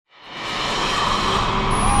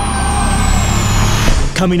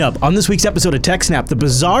Coming up on this week's episode of TechSNAP, the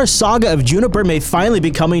bizarre saga of Juniper may finally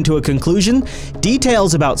be coming to a conclusion.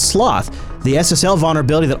 Details about Sloth, the SSL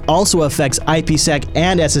vulnerability that also affects IPsec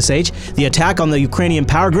and SSH, the attack on the Ukrainian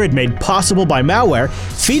power grid made possible by malware,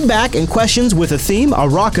 feedback and questions with a theme, a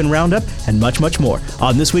rockin' roundup, and much, much more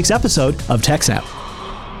on this week's episode of TechSNAP.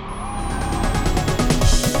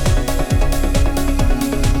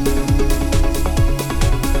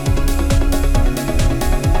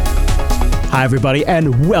 Hi, everybody,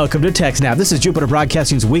 and welcome to TechSNAP. This is Jupiter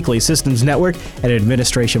Broadcasting's weekly systems network and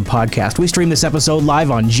administration podcast. We stream this episode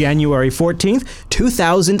live on January 14th,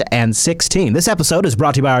 2016. This episode is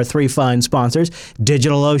brought to you by our three fine sponsors,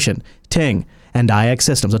 DigitalOcean, Ting, and IX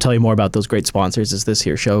Systems. I'll tell you more about those great sponsors as this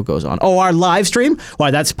here show goes on. Oh, our live stream?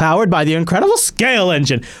 Why, that's powered by the incredible Scale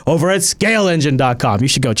Engine over at scaleengine.com. You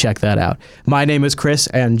should go check that out. My name is Chris,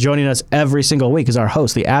 and joining us every single week is our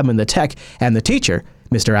host, the admin, the tech, and the teacher,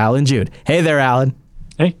 Mr. Alan Jude. Hey there, Alan.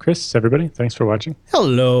 Hey, Chris, everybody. Thanks for watching.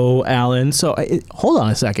 Hello, Alan. So, hold on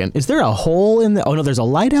a second. Is there a hole in the... Oh, no, there's a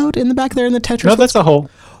light out in the back there in the Tetris? No, that's a hole.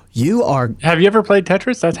 You are... Have you ever played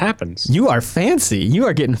Tetris? That happens. You are fancy. You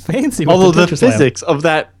are getting fancy with Although the the Tetris physics of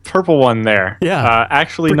that purple one there,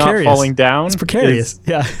 actually precarious. Not falling down. It's precarious.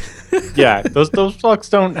 Yeah, those blocks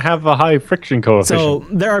don't have a high friction coefficient. So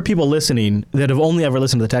there are people listening that have only ever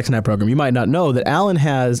listened to the TechSNAP program. You might not know that Alan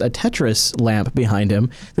has a Tetris lamp behind him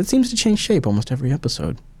that seems to change shape almost every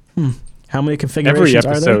episode. How many configurations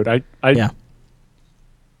every episode, are there? yeah.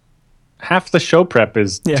 Half the show prep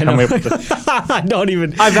is coming up with I don't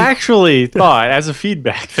even... I've actually thought, as a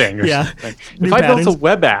feedback thing or something, if I built a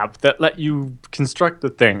web app that let you construct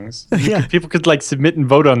the things, people could like submit and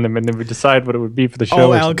vote on them, and then we decide what it would be for the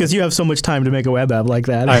show. Oh, Alan, because you have so much time to make a web app like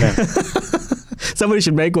that. I know. Somebody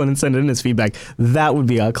should make one and send it in as feedback. That would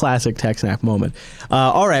be a classic TechSNAP moment.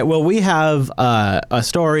 All right, well, we have a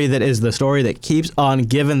story that is the story that keeps on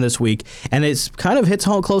giving this week, and it's kind of hits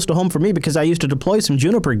home close to home for me because I used to deploy some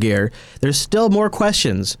Juniper gear. There's still more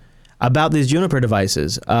questions about these Juniper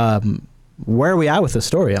devices. Where are we at with this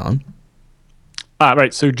story, Alan?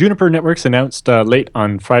 Right, so Juniper Networks announced late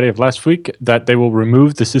on Friday of last week that they will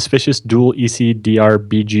remove the suspicious dual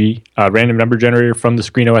EC-DRBG random number generator from the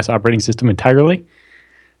ScreenOS operating system entirely.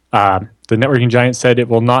 The networking giant said it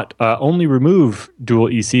will not only remove dual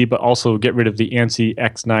EC, but also get rid of the ANSI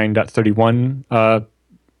X9.31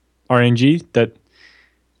 RNG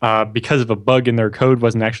that, because of a bug in their code,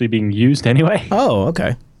 wasn't actually being used anyway. Oh,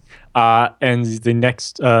 okay. And the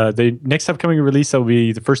next upcoming release that will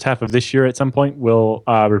be the first half of this year at some point will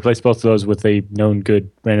replace both of those with a known good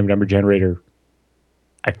random number generator.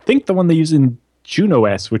 I think the one they use in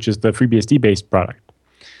JunoOS, which is the FreeBSD based product.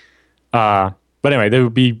 But anyway, they will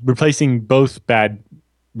be replacing both bad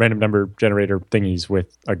random number generator thingies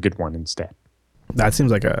with a good one instead. That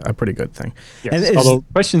seems like a pretty good thing. Yes, and although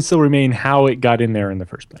questions still remain how it got in there in the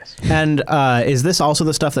first place. And is this also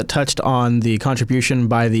the stuff that touched on the contribution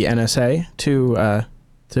by the NSA to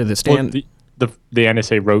the stand? Well, the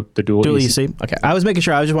NSA wrote the dual EC. Okay, I was making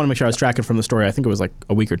sure. I just want to make sure I was tracking from the story. I think it was like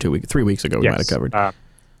a week or 3 weeks ago we might have covered.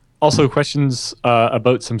 Also, questions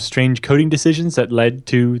about some strange coding decisions that led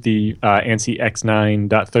to the ANSI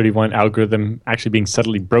X9.31 algorithm actually being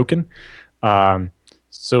subtly broken.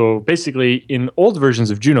 So basically, in old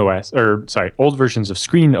versions of old versions of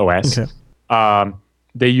ScreenOS,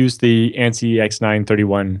 they used the ANSI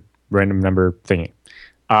X9.31 random number thingy.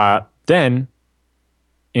 Then,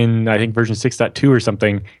 in I think version 6.2 or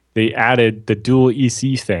something, they added the dual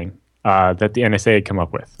EC thing that the NSA had come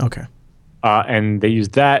up with. Okay. And they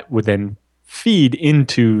used that would then feed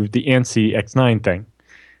into the ANSI X9 thing.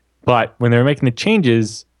 But when they were making the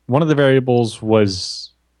changes, one of the variables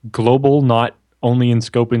was global, not only in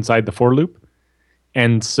scope inside the for loop.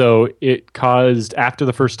 And so it caused, after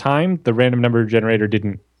the first time, the random number generator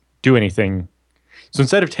didn't do anything. So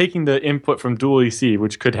instead of taking the input from dual EC,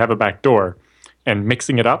 which could have a backdoor, and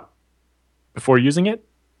mixing it up before using it,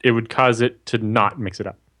 it would cause it to not mix it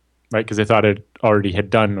up, right? Because they thought it already had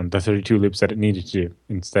done on the 32 loops that it needed to do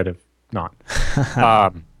instead of not.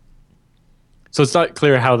 So it's not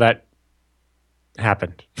clear how that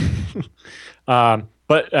happened.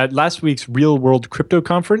 But at last week's Real World Crypto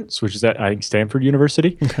Conference, which is at, I think, Stanford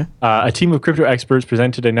University, a team of crypto experts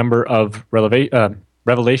presented a number of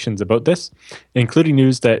revelations about this, including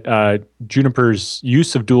news that Juniper's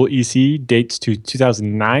use of dual EC dates to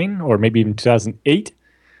 2009 or maybe even 2008,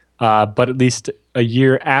 but at least a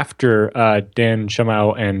year after Dan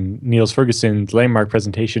Shamau and Niels Ferguson's landmark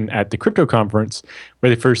presentation at the crypto conference,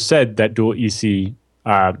 where they first said that dual EC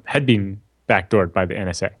had been backdoored by the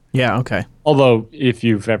NSA. Yeah, okay. Although, if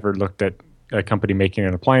you've ever looked at a company making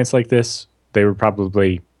an appliance like this, they were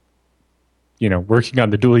probably working on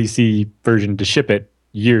the dual EC version to ship it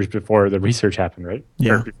years before the research happened, right?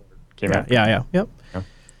 Yeah. Or before it came out. Yeah. Yep.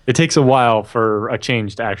 It takes a while for a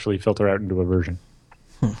change to actually filter out into a version.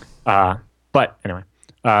 But anyway,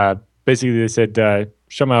 basically they said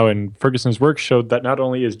Shumau and Ferguson's work showed that not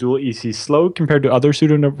only is dual EC slow compared to other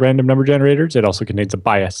pseudo-random number generators, it also contains a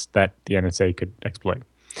bias that the NSA could exploit.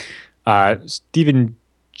 Stephen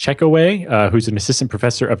Checkaway, who's an assistant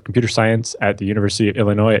professor of computer science at the University of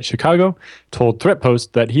Illinois at Chicago, told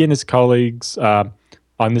ThreatPost that he and his colleagues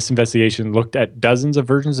on this investigation looked at dozens of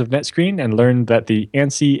versions of NetScreen and learned that the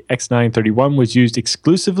ANSI X931 was used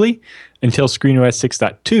exclusively until ScreenOS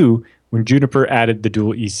 6.2 when Juniper added the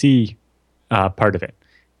dual EC part of it.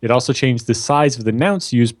 It also changed the size of the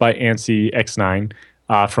nonce used by ANSI X9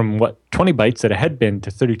 from 20 bytes that it had been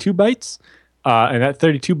to 32 bytes. And that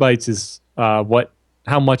 32 bytes is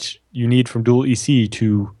how much you need from dual EC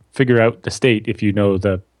to figure out the state if you know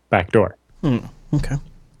the backdoor. Okay.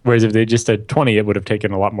 Whereas if they just said 20, it would have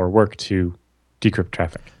taken a lot more work to decrypt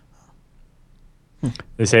traffic.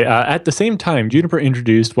 They say, at the same time, Juniper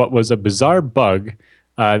introduced what was a bizarre bug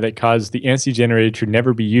that caused the ANSI generator to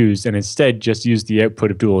never be used and instead just use the output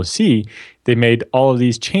of dual EC. They made all of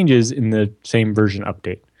these changes in the same version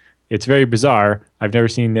update. It's very bizarre. I've never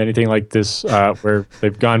seen anything like this where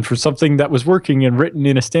they've gone from something that was working and written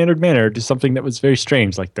in a standard manner to something that was very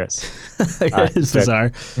strange like this. It's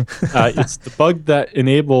bizarre. It's the bug that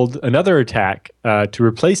enabled another attack to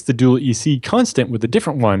replace the dual EC constant with a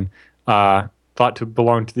different one thought to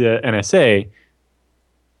belong to the NSA.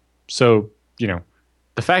 So,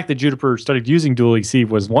 the fact that Juniper started using dual EC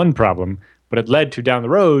was one problem, but it led to down the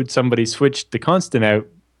road, somebody switched the constant out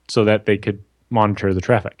so that they could monitor the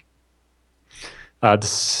traffic. The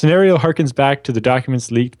scenario harkens back to the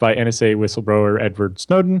documents leaked by NSA whistleblower Edward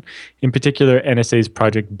Snowden, in particular NSA's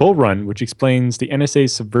Project Bull Run, which explains the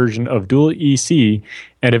NSA's subversion of dual EC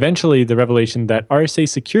and eventually the revelation that RSA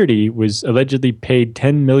Security was allegedly paid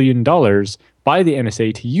 $10 million by the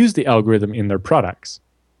NSA to use the algorithm in their products.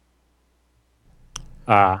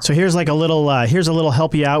 So here's like a little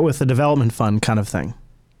help you out with the development fund kind of thing.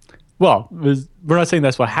 Well, we're not saying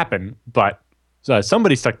that's what happened, but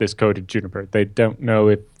somebody stuck this code in Juniper. They don't know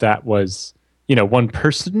if that was, one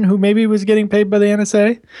person who maybe was getting paid by the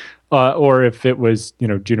NSA, or if it was,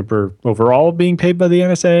 Juniper overall being paid by the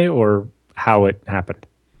NSA, or how it happened.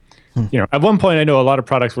 At one point, I know a lot of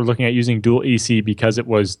products were looking at using dual EC because it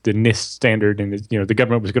was the NIST standard, and the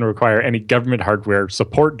government was going to require any government hardware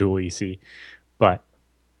support dual EC. But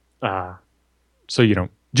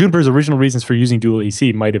Juniper's original reasons for using dual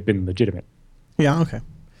EC might have been legitimate. Yeah. Okay.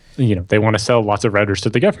 They want to sell lots of routers to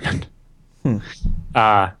the government.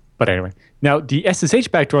 But anyway, now the SSH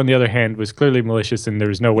backdoor, on the other hand, was clearly malicious, and there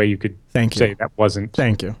was no way you could say that wasn't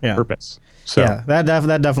purpose. So, yeah,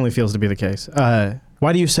 that definitely feels to be the case.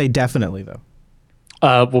 Why do you say definitely, though?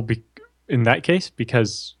 In that case,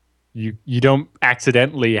 because you don't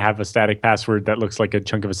accidentally have a static password that looks like a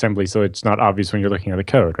chunk of assembly, so it's not obvious when you're looking at the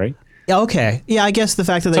code, right? Okay. Yeah, I guess the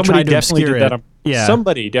fact that they tried to obscure it.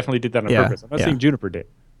 Somebody definitely did that on purpose. I'm not saying Juniper did.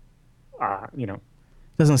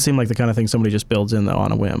 Doesn't seem like the kind of thing somebody just builds in, though,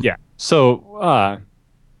 on a whim. Yeah. So,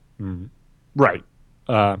 right.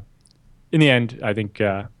 In the end, I think...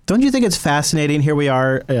 Don't you think it's fascinating? Here we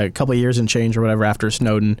are a couple of years and change or whatever after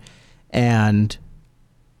Snowden, and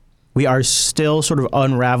we are still sort of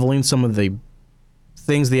unraveling some of the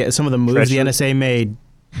things, some of the moves the NSA made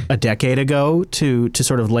a decade ago to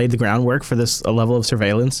sort of lay the groundwork for this level of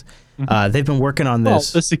surveillance. They've been working on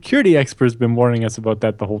this. Well, the security experts have been warning us about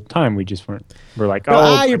that the whole time. We just weren't. We're like,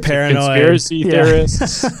 you're paranoid. Conspiracy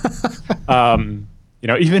theorists.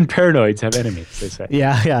 Even paranoids have enemies, they say.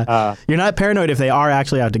 Yeah. You're not paranoid if they are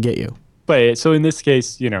actually out to get you. But so in this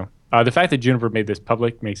case, the fact that Juniper made this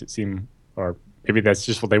public makes it seem, or maybe that's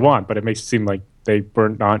just what they want, but it makes it seem like they were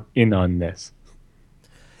not in on this.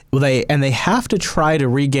 Well, they have to try to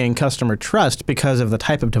regain customer trust because of the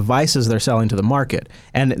type of devices they're selling to the market,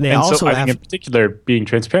 and also I think in particular being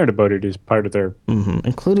transparent about it is part of their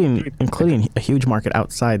including a huge market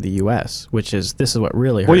outside the U.S., this is what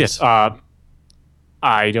really hurts. Well, yes,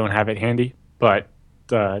 I don't have it handy, but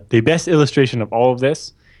the best illustration of all of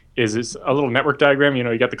this is it's a little network diagram.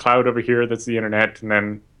 You got the cloud over here, that's the internet, and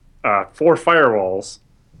then 4 firewalls,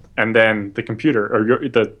 and then the computer or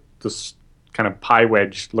the kind of pie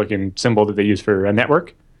wedge looking symbol that they use for a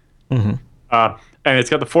network. And it's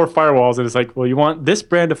got the 4 firewalls, and it's like, well, you want this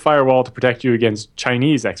brand of firewall to protect you against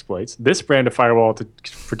Chinese exploits, this brand of firewall to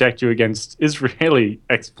protect you against Israeli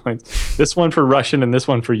exploits, this one for Russian, and this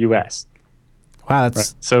one for US. Wow,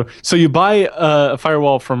 that's right. So you buy a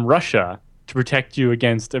firewall from Russia to protect you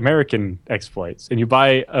against American exploits, and you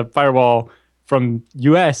buy a firewall from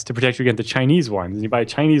US to protect you against the Chinese ones, and you buy a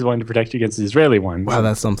Chinese one to protect you against the Israeli ones. Wow,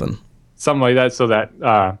 that's something. Something like that, so that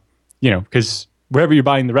because wherever you're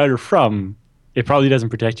buying the router from, it probably doesn't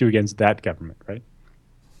protect you against that government, right?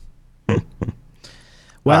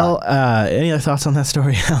 Well, any other thoughts on that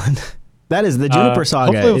story, Alan? That is the Juniper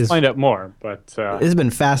saga. Hopefully we'll find out more, but it's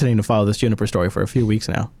been fascinating to follow this Juniper story for a few weeks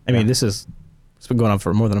now. I mean, it's been going on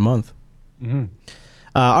for more than a month. Mm-hmm.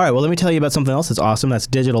 All right, well, let me tell you about something else that's awesome. That's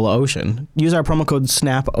DigitalOcean. Use our promo code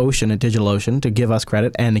SNAPOcean at DigitalOcean to give us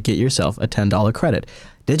credit and to get yourself a $10 credit.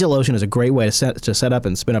 DigitalOcean is a great way to set up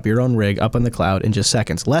and spin up your own rig up in the cloud in just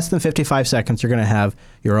seconds. Less than 55 seconds, you're going to have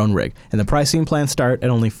your own rig. And the pricing plans start at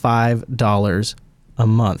only $5 a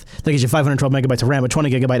month. That gives you 512 megabytes of RAM, a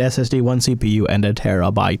 20 gigabyte SSD, 1 CPU, and a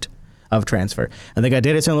terabyte of transfer. And they got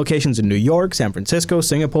data center locations in New York, San Francisco,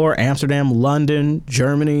 Singapore, Amsterdam, London,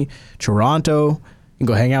 Germany, Toronto. You can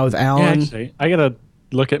go hang out with Alan. Yeah, actually, I got to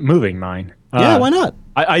look at moving mine. Yeah, why not?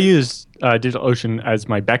 I use DigitalOcean as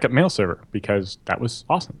my backup mail server because that was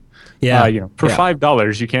awesome. Yeah, for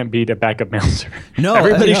 $5, you can't beat a backup mail server. No,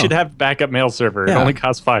 everybody should have a backup mail server. Yeah. It only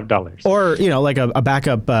costs $5. Or like a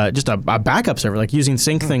backup, just a backup server, like using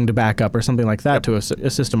SyncThing to backup or something like that to a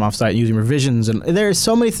system offsite using revisions. And there's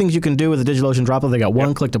so many things you can do with the DigitalOcean Droplet. They got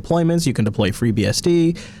one-click deployments. You can deploy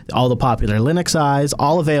FreeBSD, all the popular Linux eyes,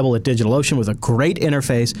 all available at DigitalOcean with a great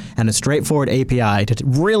interface and a straightforward API to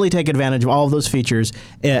really take advantage of all of those features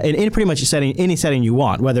in pretty much any setting you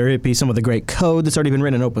want, whether it be some of the great code that's already been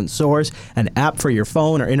written in open source, an app for your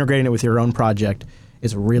phone, or integrating it with your own project.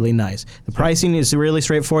 Is really nice. The pricing is really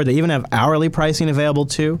straightforward. They even have hourly pricing available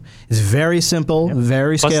too. It's very simple,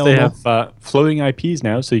 very Plus scalable. They have floating IPs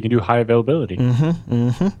now, so you can do high availability.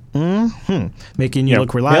 Making you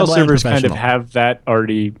look reliable. Mail servers and kind of professional. have that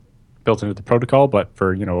already built into the protocol, but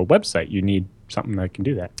for a website, you need something that can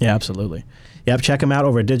do that. Yeah, absolutely. Yep, check them out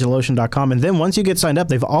over at DigitalOcean.com. And then once you get signed up,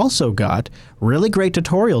 they've also got really great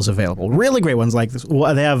tutorials available. Really great ones like this.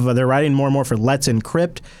 They're writing more and more for Let's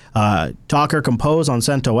Encrypt, Docker Compose on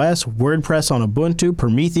CentOS, WordPress on Ubuntu,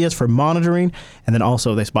 Prometheus for monitoring, and then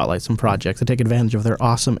also they spotlight some projects that take advantage of their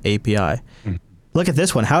awesome API. Look at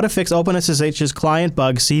this one. How to fix OpenSSH's client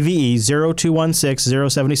bug CVE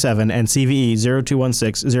 0216-077 and CVE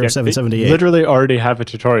 0216-0778. They literally already have a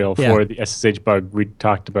tutorial for the SSH bug we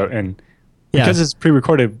talked about, and because it's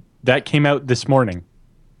pre-recorded, that came out this morning.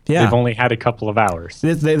 Yeah. They've only had a couple of hours.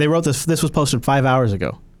 They wrote this. This was posted 5 hours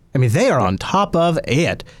ago. I mean, they are on top of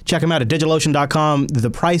it. Check them out at DigitalOcean.com. The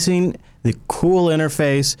pricing, the cool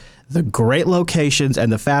interface, the great locations,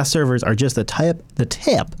 and the fast servers are just the tip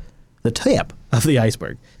of the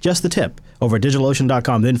iceberg. Just the tip over at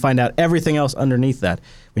DigitalOcean.com. Then find out everything else underneath that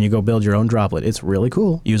when you go build your own droplet. It's really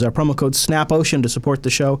cool. Use our promo code SNAPOcean to support the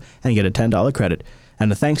show and get a $10 credit.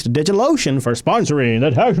 And a thanks to DigitalOcean for sponsoring the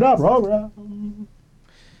TechSNAP program.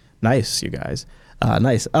 Nice, you guys.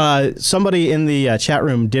 Nice. Somebody in the chat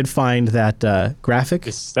room did find that graphic.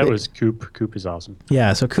 That was Coop. Coop is awesome.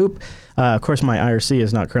 Yeah, so Coop, of course, my IRC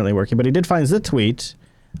is not currently working, but he did find the tweet.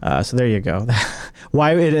 So there you go.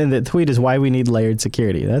 And the tweet is why we need layered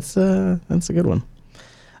security. That's a good one.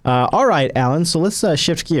 All right, Alan. So let's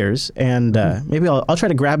shift gears, and maybe I'll try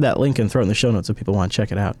to grab that link and throw it in the show notes if people want to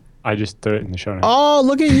check it out. I just threw it in the show notes. Oh,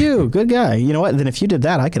 look at you, good guy. You know what? Then if you did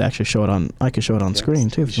that, I could actually show it on. I could show it on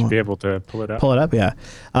screen too. You should be able to pull it up. Pull it up, yeah.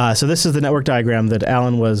 So this is the network diagram that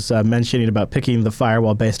Alan was mentioning about picking the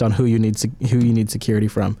firewall based on who you need security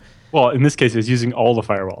from. Well, in this case, it's using all the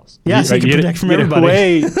firewalls. Yeah, so you can protect from everybody.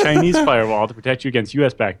 You get a Chinese firewall to protect you against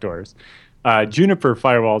U.S. backdoors, Juniper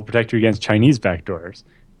firewall to protect you against Chinese backdoors,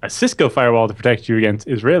 a Cisco firewall to protect you against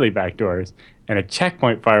Israeli backdoors, and a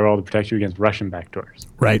Checkpoint firewall to protect you against Russian backdoors.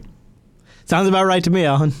 Right. Sounds about right to me,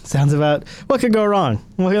 Alan. Sounds about what could go wrong.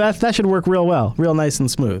 Well, that should work real well, real nice and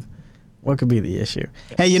smooth. What could be the issue?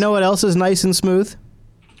 Yes. Hey, you know what else is nice and smooth?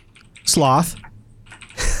 Sloth.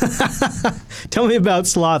 Tell me about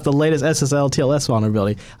Sloth, the latest SSL TLS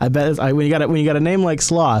vulnerability. I bet when you got a name like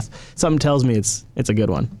Sloth, something tells me it's a good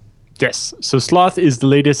one. Yes. So Sloth is the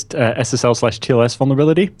latest SSL/TLS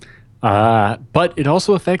vulnerability, but it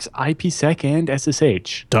also affects IPsec and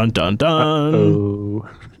SSH. Dun dun dun. Oh.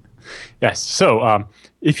 Yes. So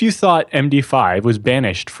if you thought MD5 was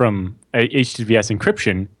banished from HTTPS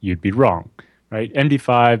encryption, you'd be wrong, right?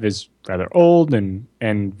 MD5 is rather old, and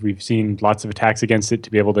we've seen lots of attacks against it to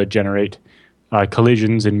be able to generate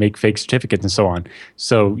collisions and make fake certificates and so on.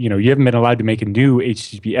 So, you haven't been allowed to make a new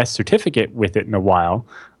HTTPS certificate with it in a while,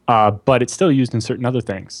 but it's still used in certain other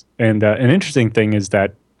things. And an interesting thing is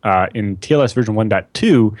that in TLS version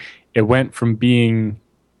 1.2, it went from being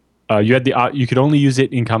you could only use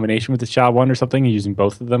it in combination with the SHA-1 or something, using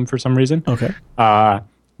both of them for some reason. Okay.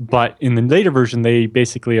 But in the later version, they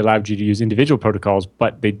basically allowed you to use individual protocols,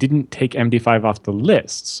 but they didn't take MD5 off the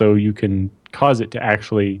list. So you can cause it to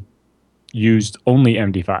actually use only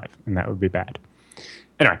MD5, and that would be bad.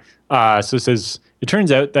 Anyway, so it says, it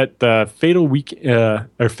turns out that the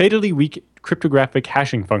fatally weak cryptographic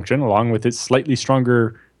hashing function, along with its slightly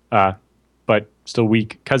stronger but still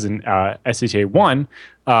weak cousin, SHA-1,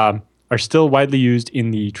 are still widely used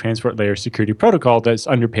in the transport layer security protocol that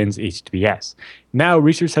underpins HTTPS. Now,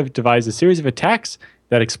 researchers have devised a series of attacks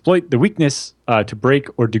that exploit the weakness to break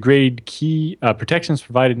or degrade key protections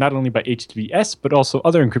provided not only by HTTPS, but also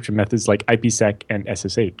other encryption methods like IPsec and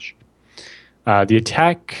SSH. The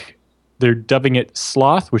attack, they're dubbing it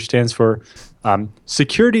Sloth, which stands for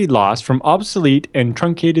Security Loss from Obsolete and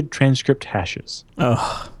Truncated Transcript Hashes.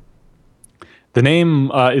 Oh. The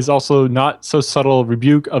name is also not so subtle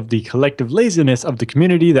rebuke of the collective laziness of the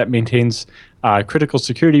community that maintains critical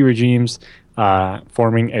security regimes,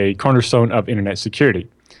 forming a cornerstone of internet security.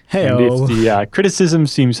 Hey-o. And if the criticism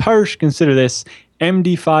seems harsh, consider this.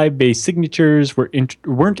 MD5-based signatures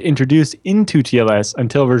weren't introduced into TLS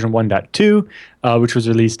until version 1.2, which was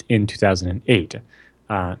released in 2008.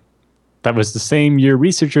 That was the same year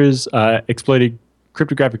researchers exploited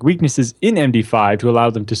cryptographic weaknesses in MD5 to allow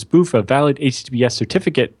them to spoof a valid HTTPS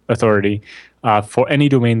certificate authority for any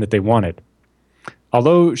domain that they wanted.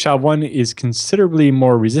 Although SHA-1 is considerably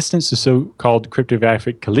more resistant to so-called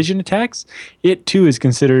cryptographic collision attacks, it too is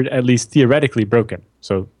considered at least theoretically broken.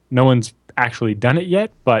 So no one's actually done it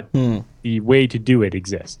yet, but the way to do it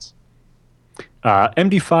exists.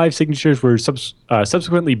 MD5 signatures were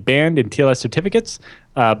subsequently banned in TLS certificates,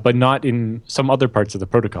 but not in some other parts of the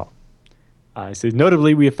protocol. It says,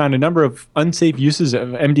 notably, we have found a number of unsafe uses of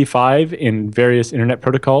MD5 in various internet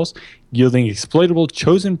protocols, yielding exploitable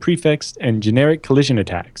chosen prefix and generic collision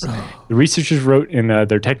attacks. The researchers wrote in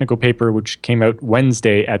their technical paper, which came out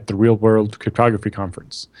Wednesday at the Real World Cryptography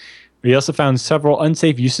Conference. We also found several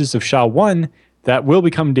unsafe uses of SHA-1 that will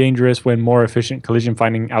become dangerous when more efficient collision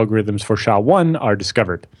finding algorithms for SHA-1 are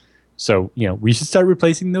discovered. So, we should start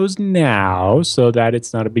replacing those now so that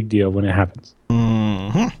it's not a big deal when it happens.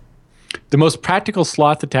 Mm-hmm. The most practical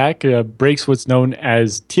Sloth attack breaks what's known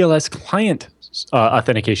as TLS client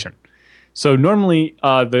authentication. So normally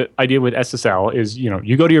the idea with SSL is,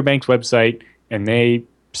 you go to your bank's website and they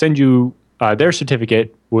send you their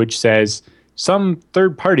certificate, which says some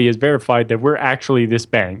third party has verified that we're actually this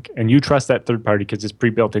bank, and you trust that third party because it's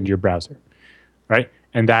pre-built into your browser, right?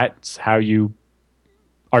 And that's how you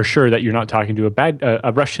are sure that you're not talking to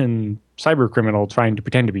a Russian cyber criminal trying to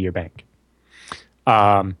pretend to be your bank.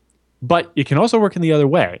 But it can also work in the other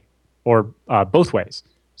way, or both ways.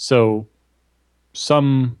 So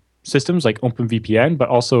some systems like OpenVPN, but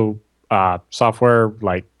also software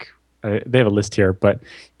like, they have a list here, but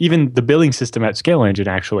even the billing system at Scale Engine,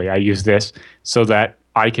 actually, I use this so that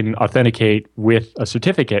I can authenticate with a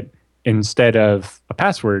certificate instead of a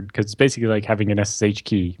password, because it's basically like having an SSH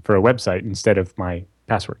key for a website instead of my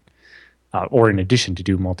password, or in addition to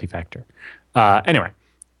do multi-factor. Anyway.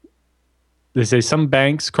 They say some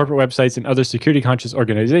banks, corporate websites, and other security-conscious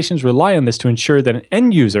organizations rely on this to ensure that an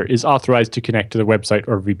end user is authorized to connect to the website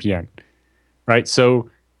or VPN, right? So,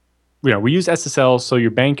 we use SSL so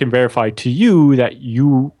your bank can verify to you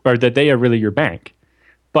that they are really your bank.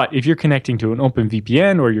 But if you're connecting to an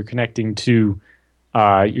OpenVPN or you're connecting to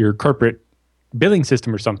your corporate billing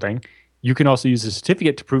system or something, you can also use a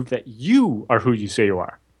certificate to prove that you are who you say you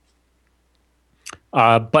are.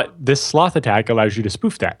 But this Sloth attack allows you to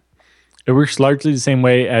spoof that. It works largely the same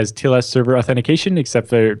way as TLS server authentication, except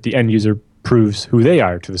that the end user proves who they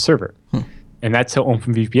are to the server. And that's how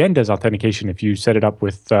OpenVPN does authentication if you set it up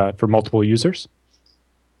with for multiple users,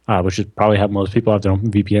 which is probably how most people have their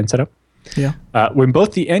OpenVPN set up. Yeah. When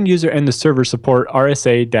both the end user and the server support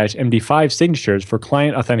RSA-MD5 signatures for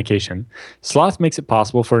client authentication, Sloth makes it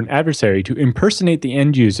possible for an adversary to impersonate the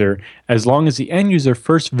end user as long as the end user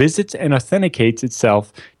first visits and authenticates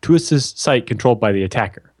itself to a site controlled by the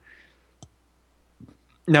attacker.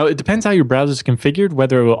 Now, it depends how your browser is configured,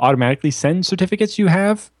 whether it will automatically send certificates you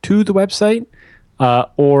have to the website,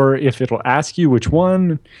 or if it'll ask you which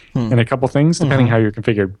one, and a couple things, depending how you're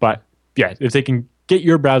configured. But yeah, if they can get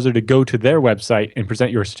your browser to go to their website and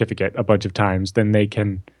present your certificate a bunch of times, then they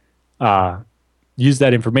can use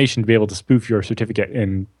that information to be able to spoof your certificate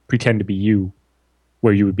and pretend to be you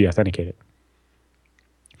where you would be authenticated.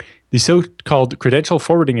 The so-called credential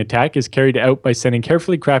forwarding attack is carried out by sending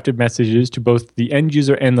carefully crafted messages to both the end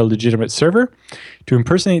user and the legitimate server. To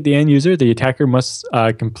impersonate the end user, the attacker must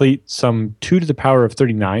complete some 2 to the power of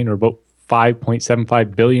 39, or about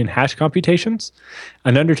 5.75 billion hash computations,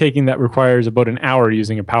 an undertaking that requires about an hour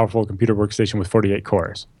using a powerful computer workstation with 48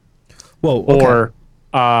 cores. Whoa, okay. Or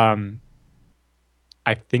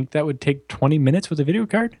I think that would take 20 minutes with a video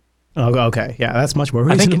card. Oh, okay. Yeah, that's much more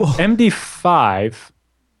reasonable. I think MD5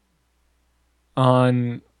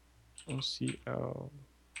 on OCL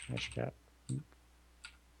hashcat.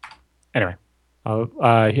 Anyway,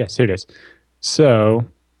 yes, here it is. So,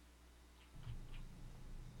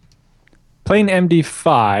 plain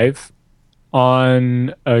MD5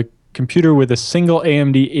 on a computer with a single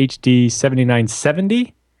AMD HD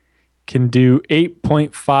 7970 can do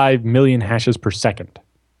 8.5 million hashes per second.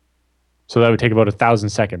 So that would take about 1,000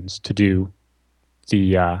 seconds to do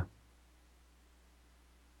the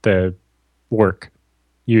work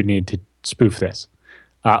you need to spoof this.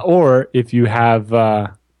 Or if you have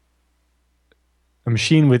a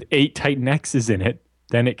machine with 8 Titan X's in it,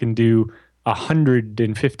 then it can do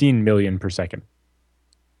 115 million per second.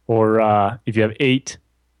 Or if you have 8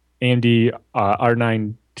 AMD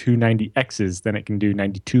R9 290X's, then it can do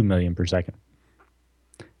 92 million per second.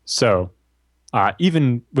 So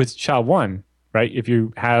even with SHA-1, right, if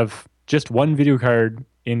you have just one video card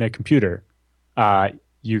in a computer,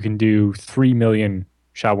 you can do 3 million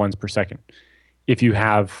SHA-1s per second. If you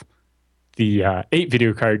have the 8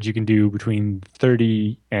 video cards, you can do between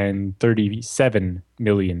 30 and 37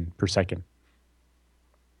 million per second.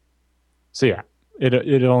 So yeah,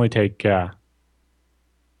 it'll only take,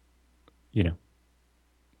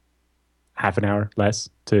 half an hour less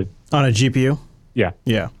to... On a GPU? Yeah.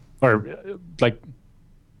 Yeah. Or like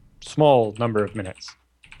small number of minutes.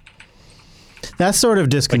 That's sort of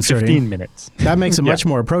disconcerting. Like 15 minutes. That makes it much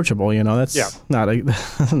more approachable, That's not a...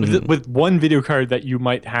 with one video card that you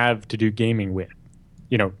might have to do gaming with.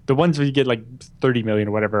 The ones where you get like 30 million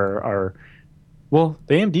or whatever are... Well,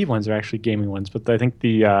 the AMD ones are actually gaming ones, but I think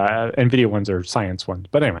the NVIDIA ones are science ones.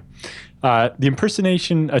 But anyway, the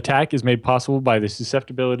impersonation attack is made possible by the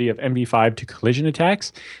susceptibility of MD5 to collision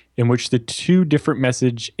attacks, in which the two different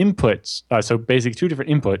message inputs, so basically two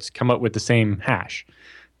different inputs, come up with the same hash.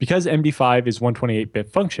 Because MD5 is 128-bit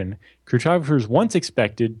function, cryptographers once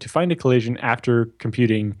expected to find a collision after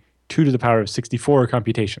computing 2 to the power of 64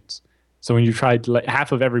 computations. So when you tried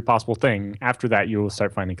half of every possible thing, after that you will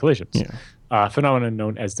start finding collisions. Yeah. A phenomenon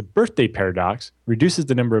known as the birthday paradox reduces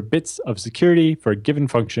the number of bits of security for a given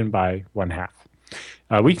function by 1/2.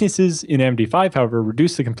 Weaknesses in MD5, however,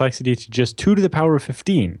 reduce the complexity to just 2 to the power of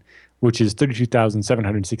 15, which is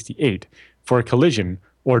 32,768 for a collision,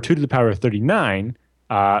 or 2 to the power of 39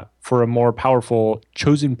 for a more powerful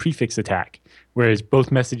chosen prefix attack, whereas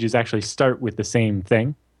both messages actually start with the same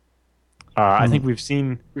thing. I think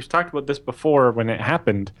we've talked about this before when it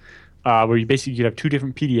happened, where you basically could have two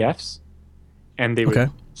different PDFs, and they would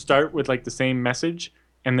start with like the same message,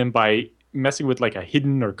 and then by messing with like a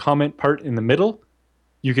hidden or comment part in the middle,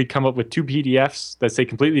 you could come up with two PDFs that say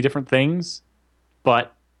completely different things,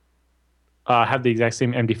 but have the exact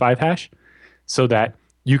same MD5 hash, so that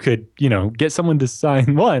you could, get someone to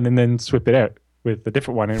sign one and then swip it out with a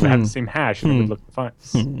different one, and it would have the same hash, and it would look fine,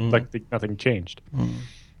 like nothing changed.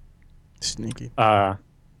 Sneaky.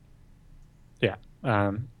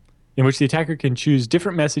 In which the attacker can choose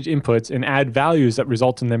different message inputs and add values that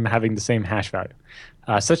result in them having the same hash value.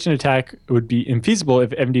 Such an attack would be infeasible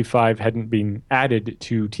if MD5 hadn't been added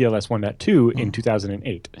to TLS 1.2 in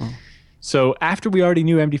 2008. So after we already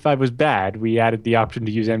knew MD5 was bad, we added the option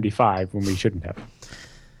to use MD5 when we shouldn't have.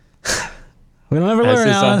 We don't ever learn,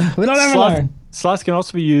 Alan. We don't ever learn. Slots can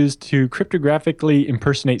also be used to cryptographically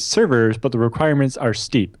impersonate servers, but the requirements are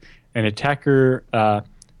steep. An attacker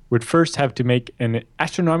would first have to make an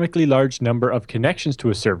astronomically large number of connections to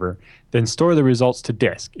a server, then store the results to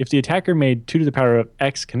disk. If the attacker made 2 to the power of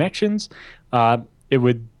X connections, it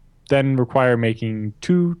would then require making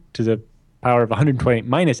 2 to the power of 128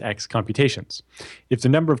 minus X computations. If the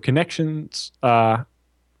number of connections,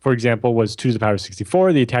 for example, was 2 to the power of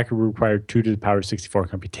 64, the attacker would require 2 to the power of 64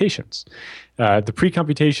 computations. The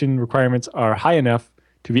pre-computation requirements are high enough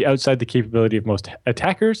to be outside the capability of most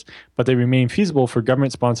attackers, but they remain feasible for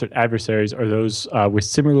government-sponsored adversaries or those with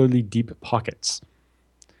similarly deep pockets.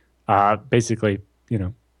 Basically,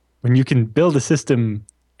 when you can build a system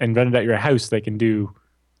and run it at your house that can do,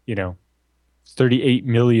 38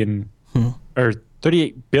 million or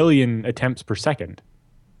 38 billion attempts per second,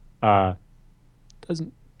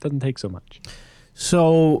 doesn't take so much.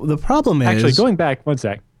 So the problem is... Actually, going back one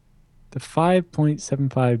sec, the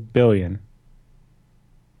 5.75 billion...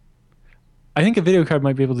 I think a video card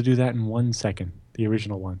might be able to do that in 1 second, the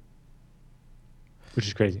original one, which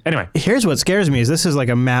is crazy. Anyway. Here's what scares me is this is like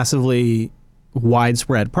a massively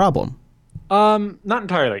widespread problem. Not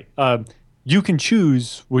entirely. you can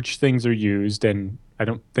choose which things are used, and I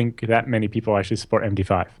don't think that many people actually support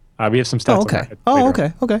MD5. We have some stats Oh, on okay. that Oh, later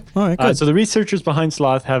okay. Okay. All right. Good. So the researchers behind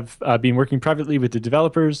Sloth have been working privately with the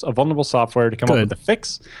developers of vulnerable software to come up with a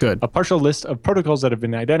fix. Good. A partial list of protocols that have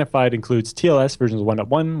been identified includes TLS versions 1.1,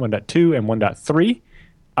 1.2, and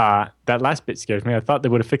 1.3. That last bit scares me. I thought they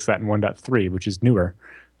would have fixed that in 1.3, which is newer.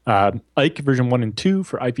 IKE version 1 and 2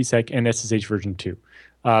 for IPsec and SSH version 2.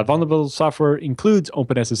 Vulnerable software includes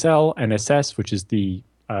OpenSSL and SS, which is the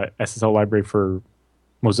SSL library for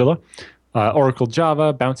Mozilla, Oracle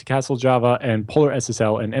Java, Bouncy Castle Java, and Polar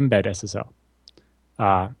SSL and Embed SSL,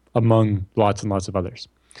 among lots and lots of others.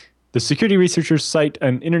 The security researchers cite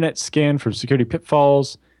an internet scan from security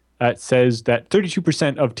pitfalls that says that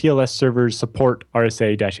 32% of TLS servers support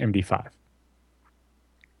RSA-MD5.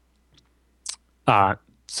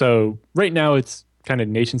 So right now it's kind of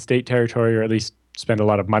nation-state territory, or at least spend a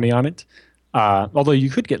lot of money on it. Although you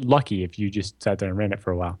could get lucky if you just sat there and ran it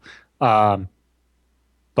for a while.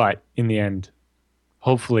 But in the end,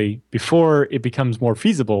 hopefully, before it becomes more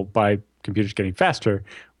feasible by computers getting faster,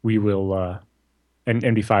 we will, and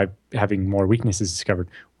MD5 having more weaknesses discovered,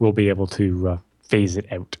 we'll be able to phase it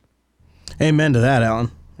out. Amen to that, Alan.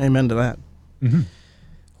 Amen to that. Mm-hmm.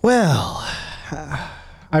 Well,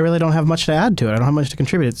 I really don't have much to add to it. I don't have much to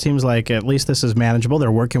contribute. It seems like at least this is manageable. They're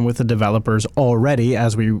working with the developers already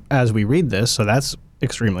as we read this, so that's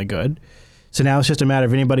extremely good. So now it's just a matter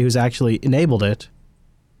of anybody who's actually enabled it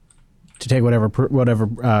to take whatever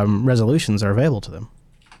resolutions are available to them.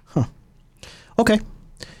 Huh. Okay.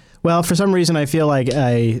 Well, for some reason, I feel like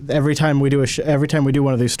every time we do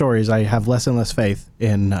one of these stories, I have less and less faith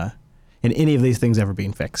in any of these things ever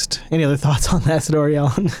being fixed. Any other thoughts on that story,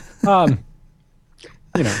 Alan? I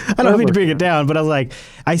don't mean to bring it down, but I was like,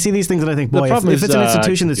 I see these things and I think, boy, if it's an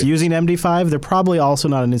institution that's using MD5, they're probably also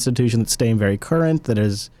not an institution that's staying very current, that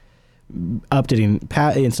is updating,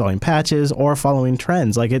 installing patches, or following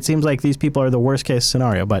trends. Like, it seems like these people are the worst case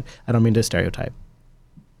scenario, but I don't mean to stereotype.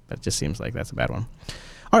 But it just seems like that's a bad one.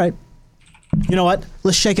 All right. You know what?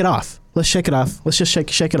 Let's shake it off. Let's shake it off. Let's just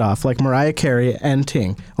shake it off like Mariah Carey and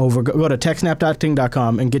Ting. Go to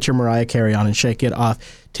techsnap.ting.com and get your Mariah Carey on and shake it off.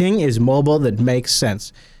 Ting is mobile that makes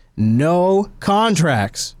sense. No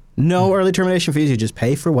contracts. No early termination fees. You just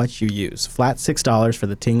pay for what you use. Flat $6 for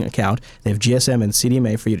the Ting account. They have GSM and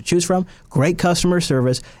CDMA for you to choose from. Great customer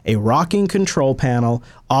service. A rocking control panel.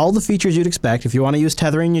 All the features you'd expect. If you want to use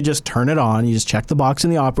tethering, you just turn it on. You just check the box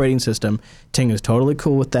in the operating system. Ting is totally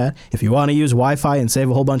cool with that. If you want to use Wi-Fi and save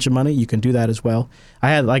a whole bunch of money, you can do that as well. I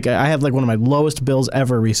had one of my lowest bills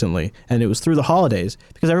ever recently, and it was through the holidays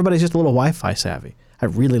because everybody's just a little Wi-Fi savvy. I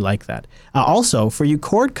really like that. Also, for you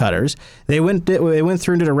cord cutters, they went through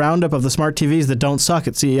and did a roundup of the smart TVs that don't suck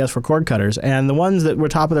at CES for cord cutters, and the ones that were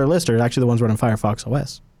top of their list are actually the ones running Firefox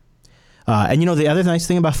OS. And the other nice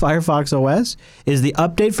thing about Firefox OS is the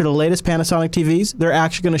update for the latest Panasonic TVs. They're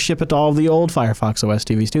actually going to ship it to all of the old Firefox OS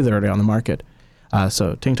TVs too. They're already on the market.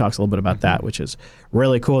 So Ting talks a little bit about that, which is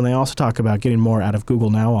really cool. And they also talk about getting more out of Google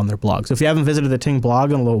Now on their blog. So if you haven't visited the Ting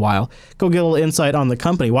blog in a little while, go get a little insight on the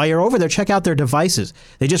company. While you're over there, check out their devices.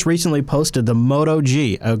 They just recently posted the Moto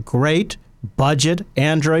G, a great budget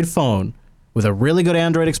Android phone with a really good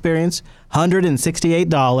Android experience,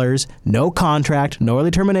 $168, no contract, no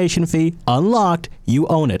early termination fee, unlocked, you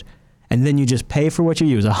own it. And then you just pay for what you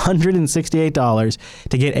use, $168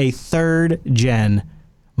 to get a third-gen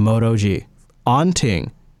Moto G on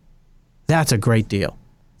Ting. That's a great deal.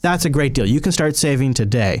 That's a great deal. You can start saving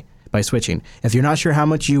today by switching. If you're not sure how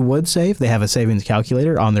much you would save, they have a savings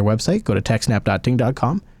calculator on their website. Go to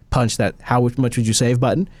techsnap.ting.com, punch that how much would you save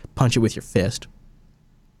button, punch it with your fist.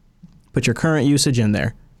 Put your current usage in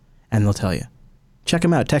there, and they'll tell you. Check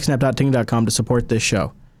them out, techsnap.ting.com, to support this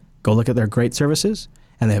show. Go look at their great services,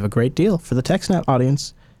 and they have a great deal for the TechSNAP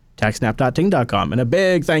audience. techsnap.ting.com, and a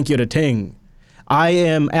big thank you to Ting. I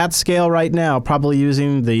am at scale right now, probably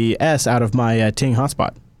using the S out of my Ting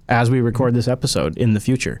hotspot as we record this episode in the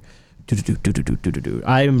future.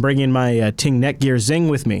 I am bringing my Ting Netgear Zing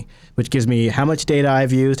with me, which gives me how much data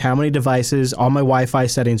I've used, how many devices, all my Wi-Fi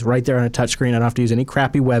settings right there on a touchscreen. I don't have to use any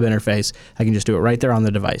crappy web interface. I can just do it right there on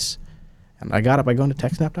the device. And I got it by going to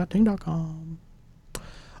techsnap.ting.com.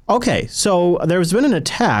 Okay, so there's been an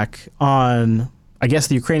attack on, I guess,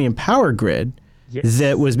 the Ukrainian power grid. Yes.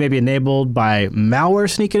 That was maybe enabled by malware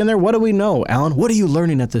sneaking in there. What do we know, Alan? What are you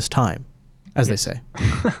learning at this time, as they say?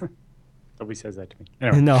 Nobody says that to me.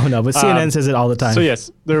 Anyway. No, but CNN says it all the time. So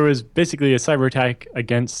yes, there was basically a cyber attack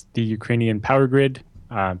against the Ukrainian power grid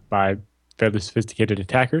by fairly sophisticated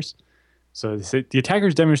attackers. So they say the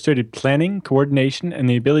attackers demonstrated planning, coordination, and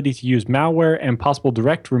the ability to use malware and possible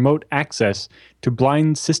direct remote access to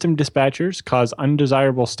blind system dispatchers, cause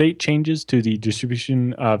undesirable state changes to the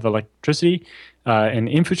distribution of electricity and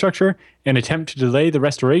infrastructure, and attempt to delay the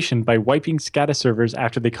restoration by wiping SCADA servers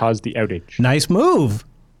after they caused the outage. Nice move.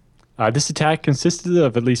 This attack consisted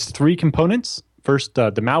of at least 3 components. First,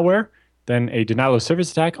 the malware, then a denial of service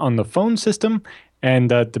attack on the phone system,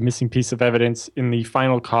 and the missing piece of evidence in the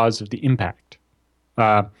final cause of the impact.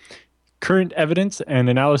 Current evidence and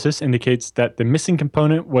analysis indicates that the missing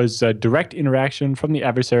component was a direct interaction from the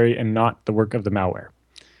adversary and not the work of the malware.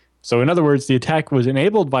 So in other words, the attack was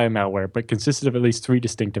enabled by a malware, but consisted of at least 3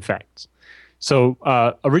 distinct effects. So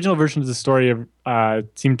original versions of the story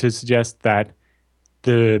seem to suggest that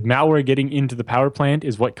the malware getting into the power plant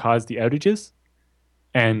is what caused the outages.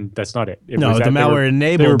 And that's not it. The malware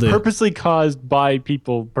enabled They were purposely caused by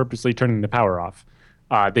people purposely turning the power off.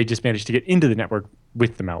 They just managed to get into the network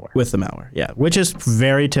with the malware. Yeah, which is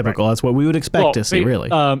very typical. Right. That's what we would expect to see, really.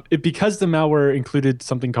 Because the malware included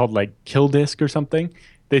something called like kill disk or something,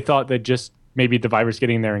 they thought that just maybe the virus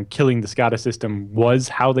getting in there and killing the SCADA system was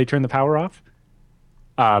how they turned the power off.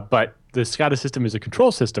 But the SCADA system is a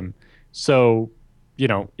control system. So,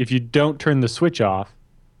 if you don't turn the switch off,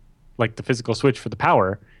 like the physical switch for the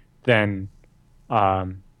power, then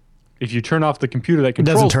if you turn off the computer that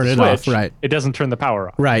controls the switch, right? It doesn't turn the power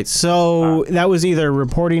off. Right. So that was either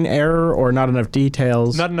reporting error or not enough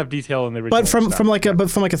details. Not enough detail in the original. But from like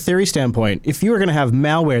a theory standpoint, if you were going to have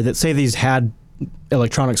malware that say these had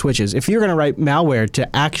electronic switches, if you're going to write malware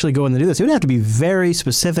to actually go in and do this, it would have to be very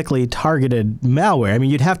specifically targeted malware. I mean,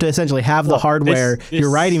 you'd have to essentially have the hardware you're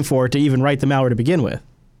writing for to even write the malware to begin with.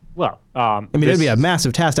 Well, it'd be a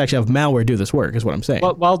massive task to actually have malware do this work, is what I'm saying.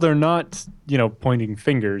 Well, while they're not, pointing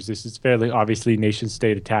fingers, this is fairly obviously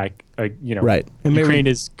nation-state attack. Right. And Ukraine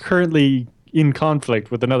is currently in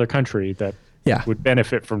conflict with another country that would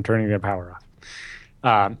benefit from turning their power off.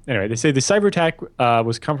 Anyway, they say the cyber attack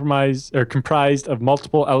was comprised of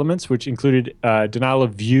multiple elements, which included denial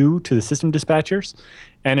of view to the system dispatchers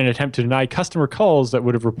and an attempt to deny customer calls that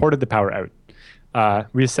would have reported the power out.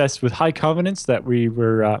 We assessed with high confidence that we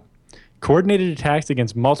were coordinated attacks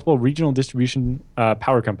against multiple regional distribution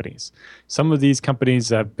power companies. Some of these companies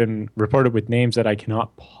have been reported with names that I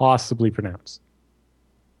cannot possibly pronounce.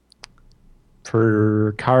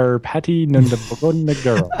 Per Carpati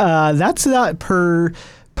Nundabagonagaro. That's not per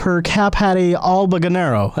Carpati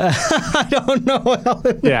Albaganero. I don't know.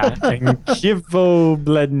 And Kivo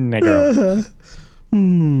Blednegro.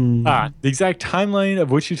 The exact timeline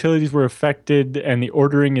of which utilities were affected and the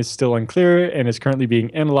ordering is still unclear and is currently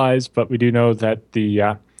being analyzed, but we do know that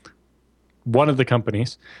the one of the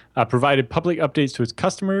companies provided public updates to its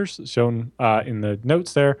customers, shown in the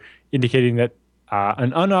notes there, indicating that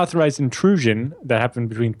an unauthorized intrusion that happened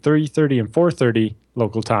between 3:30 and 4:30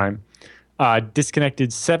 local time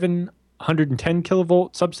disconnected 710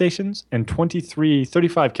 kilovolt substations and 23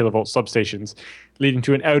 35 kilovolt substations, leading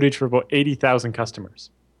to an outage for about 80,000 customers.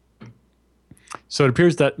 So it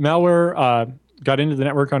appears that malware got into the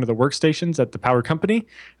network onto the workstations at the power company,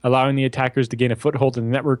 allowing the attackers to gain a foothold in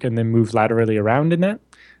the network and then move laterally around in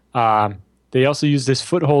that. They also used this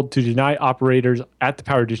foothold to deny operators at the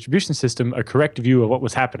power distribution system a correct view of what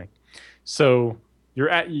was happening. So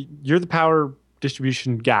you're the power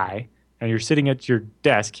distribution guy, and you're sitting at your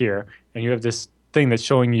desk here, and you have this thing that's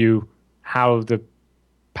showing you how the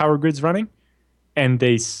power grid's running, and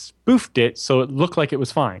they spoofed it so it looked like it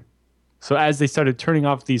was fine. So as they started turning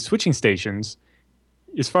off these switching stations,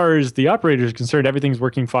 as far as the operator is concerned, everything's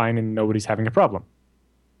working fine and nobody's having a problem.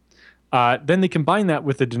 Then they combined that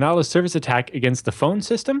with a denial of service attack against the phone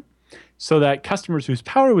system so that customers whose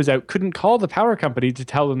power was out couldn't call the power company to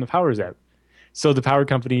tell them the power is out. So the power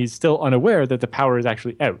company is still unaware that the power is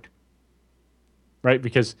actually out, right?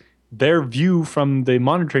 Because their view from the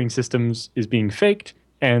monitoring systems is being faked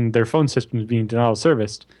and their phone system is being denial of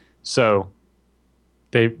service. So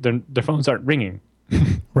their phones aren't ringing.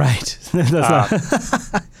 Right.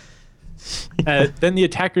 Then the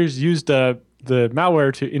attackers used the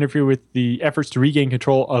malware to interfere with the efforts to regain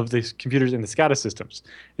control of the computers in the SCADA systems.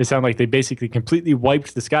 It sounded like they basically completely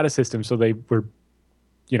wiped the SCADA system, so they were,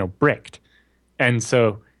 bricked. And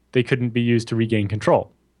so they couldn't be used to regain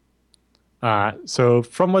control. So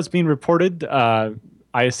from what's being reported,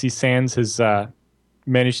 ISC SANS has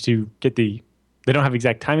managed to get they don't have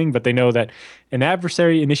exact timing, but they know that an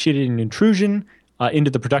adversary initiated an intrusion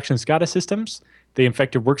into the production SCADA systems. They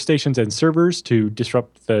infected workstations and servers to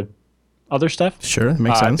disrupt the other stuff. Sure,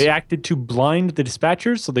 makes sense. They acted to blind the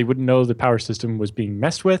dispatchers so they wouldn't know the power system was being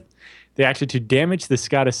messed with. they actually to damage the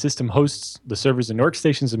SCADA system hosts, the servers and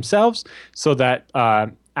workstations themselves, so that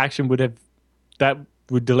action would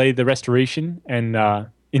delay the restoration and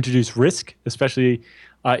introduce risk, especially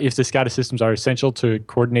if the SCADA systems are essential to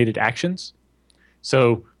coordinated actions.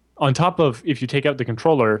 So on top of if you take out the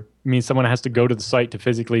controller, it means someone has to go to the site to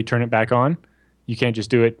physically turn it back on. You can't just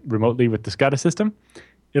do it remotely with the SCADA system.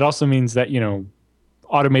 It also means that,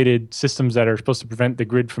 automated systems that are supposed to prevent the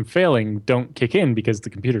grid from failing don't kick in because the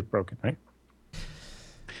computer's broken, right?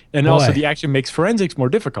 And Boy. also the action makes forensics more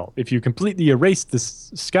difficult. If you completely erase the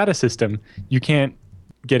SCADA system, you can't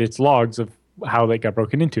get its logs of how they got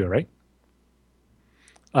broken into, right?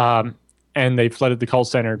 And they flooded the call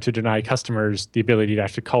center to deny customers the ability to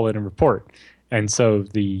actually call in and report. And so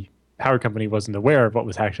the power company wasn't aware of what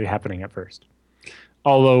was actually happening at first.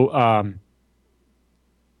 Although,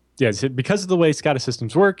 yes, because of the way SCADA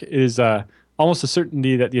systems work, it is almost a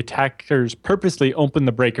certainty that the attackers purposely opened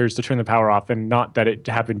the breakers to turn the power off, and not that it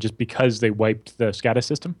happened just because they wiped the SCADA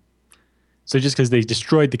system. So just because they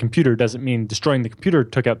destroyed the computer doesn't mean destroying the computer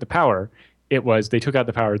took out the power. It was they took out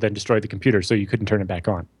the power, then destroyed the computer, so you couldn't turn it back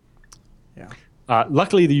on. Yeah.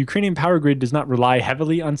 Luckily, the Ukrainian power grid does not rely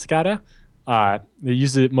heavily on SCADA. They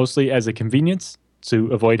use it mostly as a convenience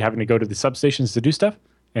to avoid having to go to the substations to do stuff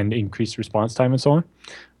and increase response time and so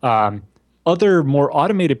on. Other more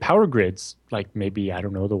automated power grids, like maybe, I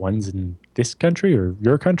don't know, the ones in this country or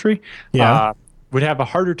your country, would have a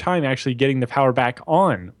harder time actually getting the power back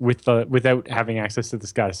on without having access to the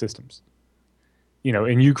SCADA systems.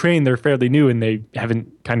 In Ukraine, they're fairly new and they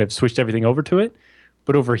haven't kind of switched everything over to it.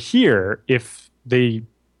 But over here, if they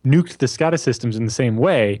nuked the SCADA systems in the same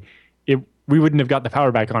way, we wouldn't have got the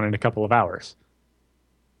power back on in a couple of hours.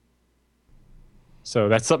 So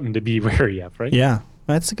that's something to be wary of, right? Yeah,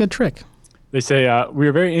 that's a good trick. They say, we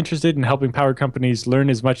are very interested in helping power companies learn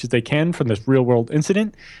as much as they can from this real-world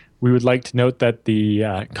incident. We would like to note that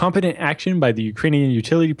the competent action by the Ukrainian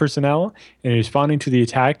utility personnel in responding to the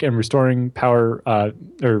attack and restoring power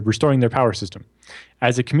or restoring their power system.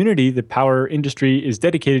 As a community, the power industry is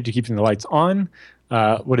dedicated to keeping the lights on.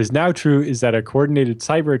 What is now true is that a coordinated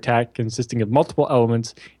cyber attack consisting of multiple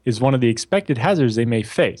elements is one of the expected hazards they may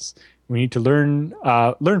face. We need to learn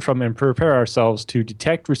from and prepare ourselves to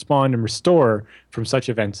detect, respond, and restore from such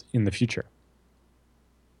events in the future.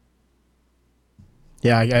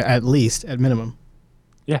 Yeah, at least, at minimum.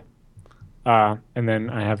 Yeah. And then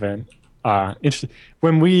I have an interesting...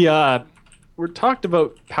 When we talked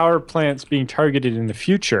about power plants being targeted in the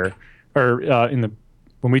future, or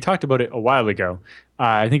when we talked about it a while ago,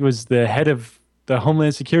 I think it was the head of the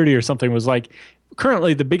Homeland Security or something was like,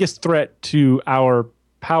 currently the biggest threat to our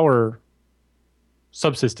power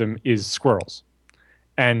subsystem is squirrels.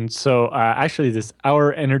 And so actually this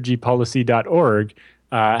ourenergypolicy.org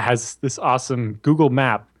has this awesome Google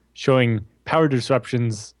map showing power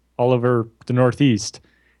disruptions all over the Northeast.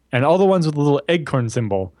 And all the ones with the little acorn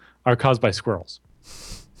symbol are caused by squirrels.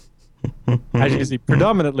 As you can see,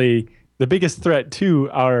 predominantly the biggest threat to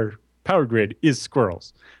our power grid is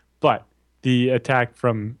squirrels. But the attack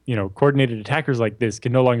from coordinated attackers like this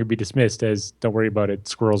can no longer be dismissed as, don't worry about it,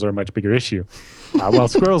 squirrels are a much bigger issue. While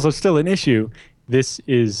squirrels are still an issue, this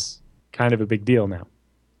is kind of a big deal now.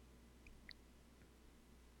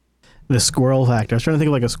 The squirrel factor. I was trying to think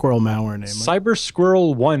of like a squirrel malware name.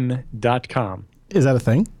 Cybersquirrel1.com. Is that a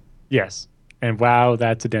thing? Yes. And wow,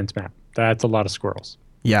 that's a dense map. That's a lot of squirrels.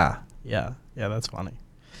 Yeah, that's funny.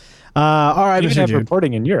 All right, Even Mr. have Jude.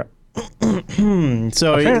 reporting in Europe.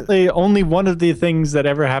 So apparently, only one of the things that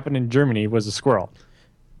ever happened in Germany was a squirrel.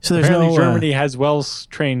 So there's apparently, no Germany has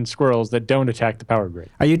well-trained squirrels that don't attack the power grid.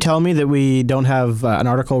 Are you telling me that we don't have an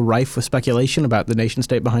article rife with speculation about the nation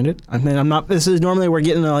state behind it? I mean, I'm not. This is normally we're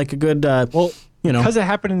getting like a good. Because it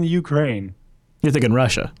happened in the Ukraine. You're thinking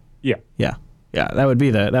Russia. Yeah. That would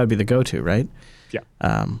be the go-to, right? Yeah.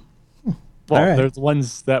 All right. They're the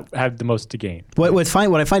ones that have the most to gain. What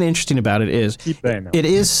I find interesting about it is it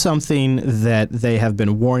is something that they have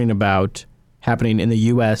been warning about happening in the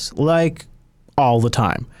U.S. like all the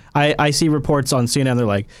time. I see reports on CNN. They're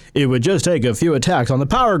like, it would just take a few attacks on the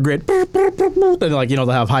power grid, and like they'll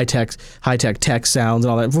have high tech text sounds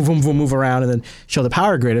and all that, move around and then show the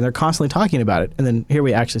power grid, and they're constantly talking about it. And then here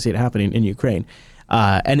we actually see it happening in Ukraine.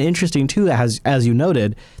 And interesting, too, as you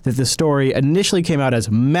noted, that the story initially came out as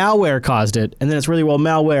malware caused it, and then it's really,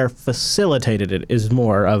 malware facilitated it is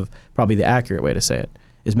more of probably the accurate way to say it,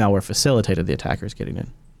 is malware facilitated the attackers getting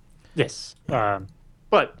in. Yes.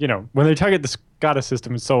 But, when they target the SCADA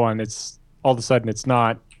system and so on, it's all of a sudden it's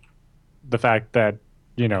not the fact that,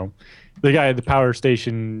 the guy at the power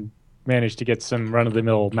station managed to get some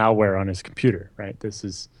run-of-the-mill malware on his computer, right? This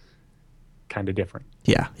is kind of different.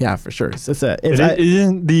 Yeah, for sure. It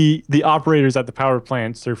isn't the operators at the power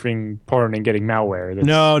plant surfing porn and getting malware.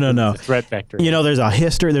 No. The threat vector.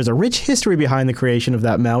 There's a rich history behind the creation of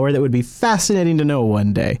that malware that would be fascinating to know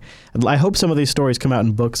one day. I hope some of these stories come out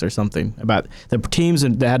in books or something about the teams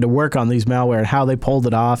that had to work on these malware and how they pulled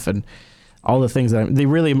it off and all the things that they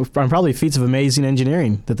really are probably feats of amazing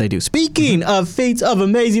engineering that they do. Speaking of feats of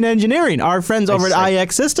amazing engineering, our friends over at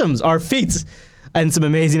IX Systems are feats and some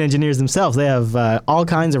amazing engineers themselves. They have all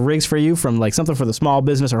kinds of rigs for you, from like something for the small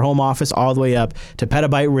business or home office all the way up to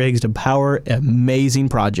petabyte rigs to power amazing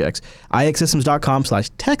projects.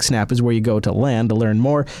 ixsystems.com/TechSNAP is where you go to land to learn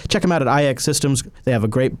more. Check them out at IX Systems. They have a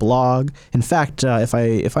great blog. In fact,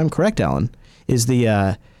 if I'm correct, Alan, is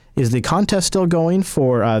the contest still going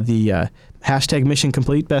for the hashtag Mission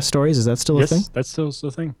Complete Best Stories? Is that still a thing? Yes, that's still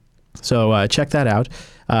a thing. So check that out.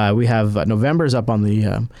 We have November's up on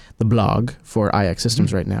the blog for IX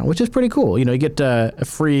Systems right now, which is pretty cool. You get a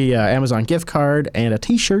free Amazon gift card and a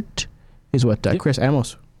T-shirt is what Chris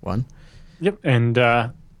Amos won. Yep, and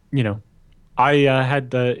I had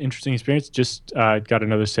the interesting experience. Just got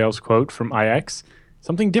another sales quote from IX.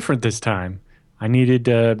 Something different this time. I needed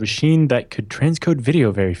a machine that could transcode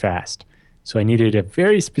video very fast. So I needed a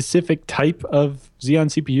very specific type of Xeon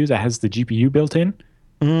CPU that has the GPU built in.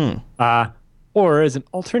 Or as an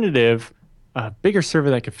alternative, a bigger server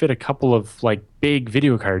that could fit a couple of like big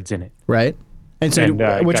video cards in it. Right. And so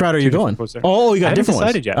which route are you going? Oh, you got different ones. I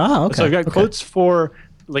haven't decided yet. Ah, okay. So I've got quotes for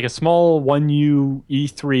like a small 1U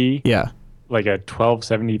E3. Yeah. Like a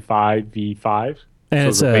 1275 V5. And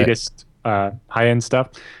it's the latest high-end stuff.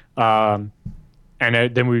 And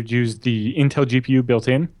then we would use the Intel GPU built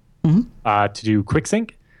in to do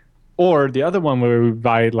QuickSync. Or the other one where we would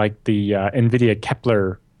buy like the NVIDIA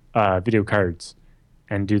Kepler video cards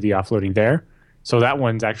and do the offloading there. So that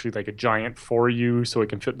one's actually like a giant 4U, so it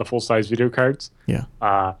can fit the full-size video cards. Yeah.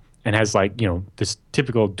 And has like, this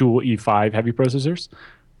typical dual E5 heavy processors.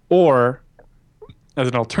 Or as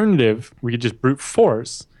an alternative, we could just brute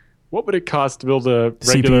force. What would it cost to build a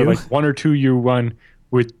regular like 1 or 2U one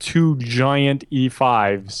with two giant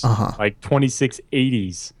E5s, like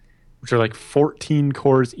 2680s, which are like 14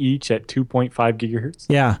 cores each at 2.5 gigahertz?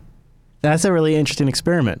 Yeah. That's a really interesting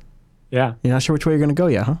experiment. Yeah. You're not sure which way you're going to go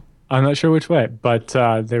yet, huh? I'm not sure which way, but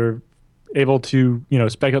they were able to,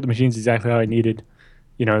 spec out the machines exactly how I needed.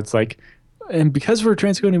 It's like, and because we're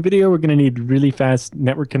transcoding video, we're going to need really fast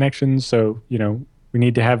network connections. So, we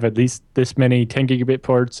need to have at least this many 10 gigabit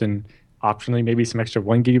ports and optionally maybe some extra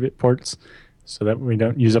 1 gigabit ports so that we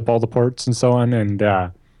don't use up all the ports and so on. And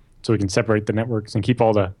so we can separate the networks and keep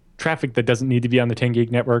all the traffic that doesn't need to be on the 10 gig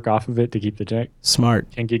network off of it to keep the smart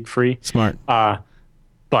 10 gig free. Smart.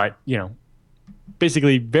 But,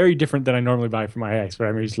 basically very different than I normally buy from IX, where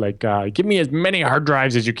I'm just like, give me as many hard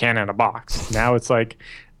drives as you can in a box. Now it's like,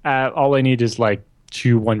 all I need is like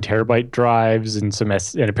 2 1 terabyte drives and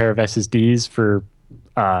and a pair of SSDs for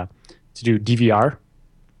to do DVR,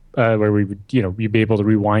 where we would, you'd be able to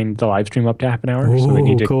rewind the live stream up to half an hour. Ooh, so we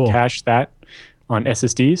need to cool. cache that on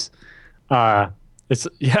SSDs. I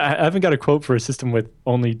haven't got a quote for a system with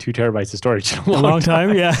only 2 terabytes of storage in a long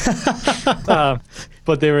time. Yeah.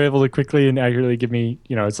 But they were able to quickly and accurately give me,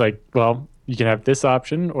 it's like, well, you can have this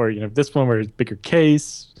option, or you can have this one where it's bigger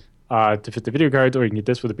case to fit the video cards, or you can get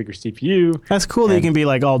this with a bigger CPU. That's cool that you can be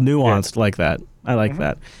like all nuanced like that. I like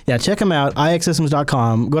that. Yeah, check them out,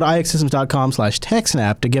 ixsystems.com. Go to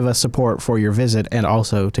ixsystems.com/TechSNAP to give us support for your visit and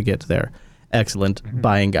also to get their excellent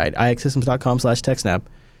buying guide. ixsystems.com/TechSNAP.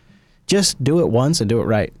 Just do it once and do it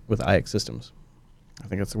right with IX Systems. I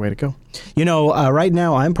think that's the way to go. Right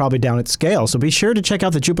now I'm probably down at Scale, so be sure to check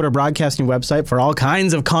out the Jupiter Broadcasting website for all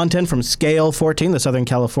kinds of content from Scale 14, the Southern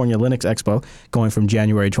California Linux Expo, going from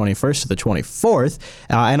January 21st to the 24th.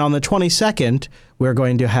 And on the 22nd, we're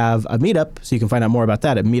going to have a meetup, so you can find out more about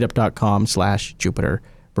that at meetup.com/Jupiter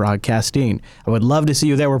Broadcasting. I would love to see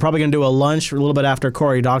you there. We're probably going to do a lunch a little bit after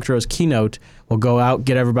Cory Doctorow's keynote. We'll go out,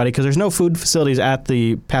 get everybody, because there's no food facilities at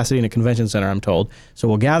the Pasadena Convention Center, I'm told. So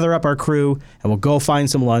we'll gather up our crew, and we'll go find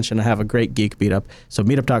some lunch and have a great geek meetup. So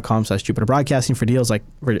meetup.com/Jupiter Broadcasting for details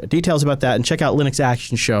about that, and check out Linux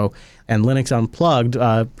Action Show and Linux Unplugged,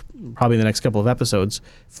 probably in the next couple of episodes,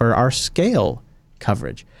 for our Scale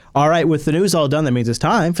coverage. All right, with the news all done, that means it's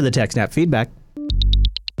time for the TechSNAP feedback.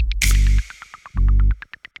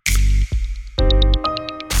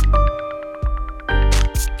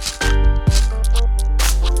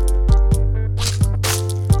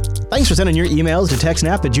 Thanks for sending your emails to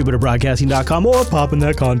techsnap@jupiterbroadcasting.com or popping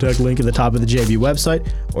that contact link at the top of the JB website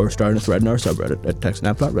or starting a thread in our subreddit at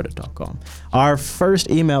techsnap.reddit.com. Our first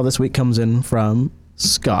email this week comes in from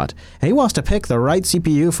Scott. And he wants to pick the right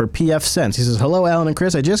CPU for pfSense. He says, hello, Alan and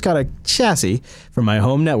Chris. I just got a chassis for my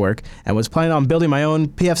home network and was planning on building my own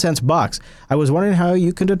pfSense box. I was wondering how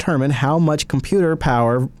you can determine how much computer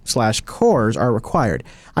power / cores are required.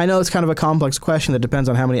 I know it's kind of a complex question that depends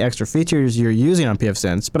on how many extra features you're using on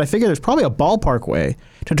pfSense, but I figure there's probably a ballpark way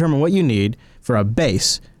to determine what you need for a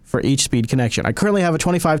base for each speed connection. I currently have a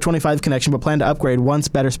 25-25 connection, but plan to upgrade once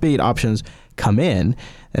better speed options come in.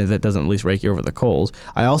 That doesn't at least rake you over the coals.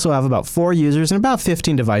 I also have about 4 users and about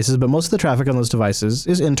 15 devices, but most of the traffic on those devices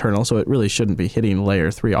is internal, so it really shouldn't be hitting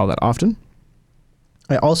layer 3 all that often.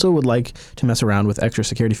 I also would like to mess around with extra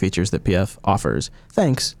security features that PF offers.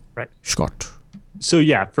 Thanks, right, Scott. So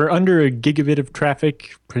yeah, for under a gigabit of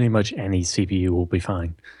traffic, pretty much any CPU will be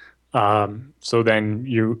fine. So then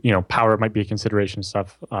you know, power might be a consideration and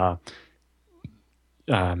stuff.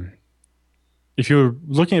 If you're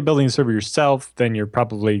looking at building a server yourself, then you're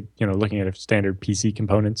probably, you know, looking at standard PC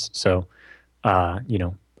components. So, you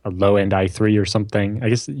know, a low-end i3 or something. I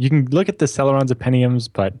guess you can look at the Celerons and Pentiums,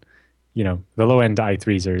 but, you know, the low-end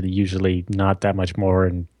i3s are usually not that much more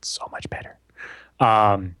and so much better.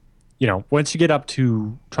 You know, once you get up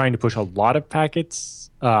to trying to push a lot of packets,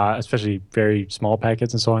 especially very small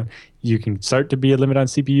packets and so on, you can start to be a limit on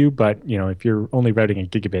CPU, but, you know, if you're only routing a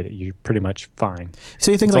gigabit, you're pretty much fine.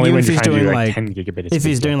 So you think, like, even if he's doing like 10 gigabit, if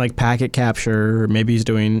he's doing like packet capture, maybe he's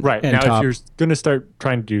doing right NTOP. Now, if you're going to start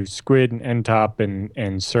trying to do Squid and NTOP and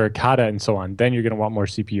Suricata and so on, then you're going to want more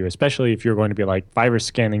CPU, especially if you're going to be like virus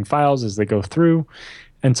scanning files as they go through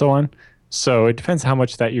and so on. So it depends how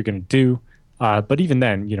much that you're going to do. But even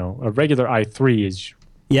then, you know, a regular i3 is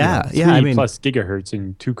yeah, 3 I mean, plus gigahertz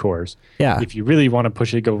in 2 cores. Yeah. If you really want to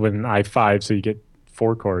push it, go with an i5 so you get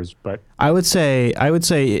 4 cores. But I would say i3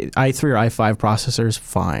 or i5 processors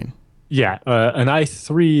fine. Yeah, an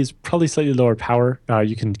i3 is probably slightly lower power.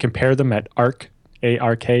 You can compare them at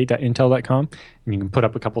ark.intel.com, and you can put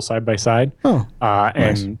up a couple side by side. Oh,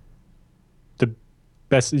 nice. And the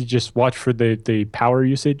best is just watch for the power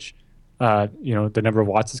usage. You know, the number of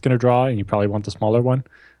watts it's going to draw, and you probably want the smaller one.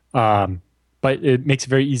 But it makes it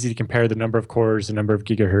very easy to compare the number of cores, the number of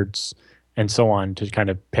gigahertz, and so on to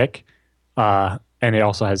kind of pick. And it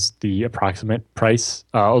also has the approximate price.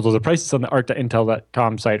 Although the prices on the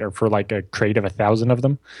arc.intel.com site are for like a crate of 1,000 of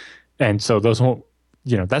them. And so those won't,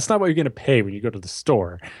 you know, that's not what you're going to pay when you go to the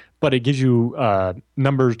store. But it gives you a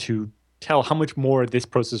number to tell how much more this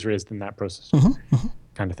processor is than that processor,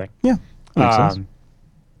 kind of thing. Yeah, makes sense.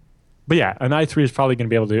 But yeah, an i3 is probably going to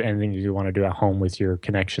be able to do anything you want to do at home with your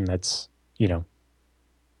connection that's, you know,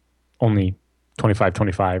 only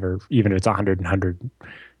 25, or even if it's 100,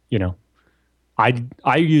 you know.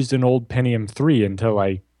 I used an old Pentium 3 until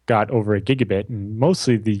I got over a gigabit, and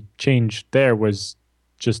mostly the change there was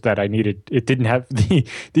just that it didn't have,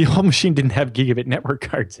 the whole machine didn't have gigabit network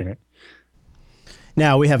cards in it.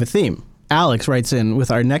 Now we have a theme. Alex writes in with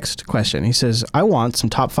our next question. He says, I want some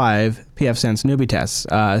top 5 pfSense newbie tests.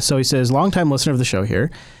 So he says, longtime listener of the show here.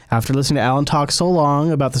 After listening to Alan talk so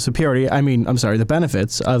long about the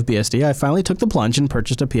benefits of BSD, I finally took the plunge and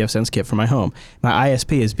purchased a pfSense kit for my home. My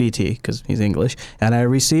ISP is BT, because he's English, and I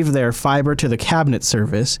received their fiber to the cabinet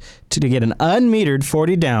service to get an unmetered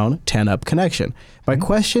 40 down, 10 up connection. My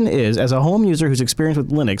question is, as a home user who's experienced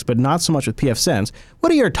with Linux, but not so much with pfSense,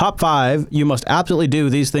 what are your top 5 you must absolutely do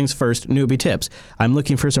these things first newbie tips? I'm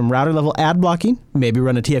looking for some router level ad blocking, maybe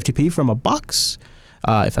run a TFTP from a box,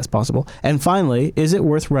 if that's possible. And finally, is it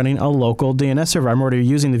worth running a local DNS server? I'm already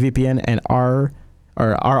using the VPN and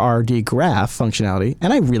RRD graph functionality,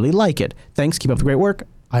 and I really like it. Thanks, keep up the great work.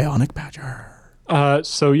 Ionic Badger.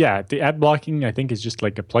 So yeah, the ad blocking I think is just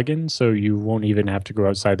like a plugin, so you won't even have to go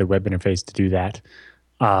outside the web interface to do that.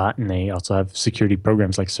 And they also have security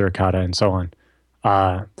programs like Suricata and so on.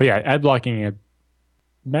 But yeah, ad blocking, I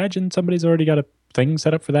imagine somebody's already got a thing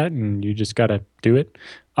set up for that, and you just got to do it.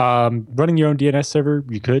 Running your own DNS server,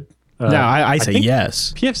 you could. I say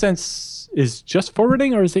yes. pfSense is just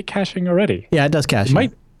forwarding, or is it caching already? Yeah, it does caching. I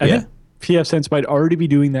think pfSense might already be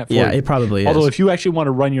doing that for you. Yeah, it probably is. Although if you actually want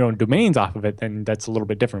to run your own domains off of it, then that's a little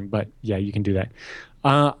bit different. But yeah, you can do that.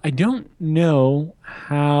 I don't know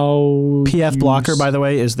how... PF blocker, by the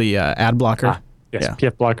way, is the ad blocker. Yes, yeah.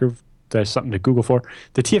 PF blocker. There's something to Google for.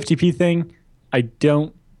 The TFTP thing, I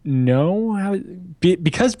don't know how...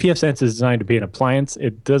 Because pfSense is designed to be an appliance,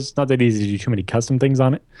 it's not that easy to do too many custom things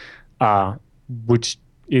on it, which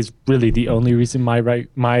is really the only reason why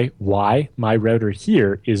my router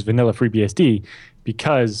here is vanilla FreeBSD,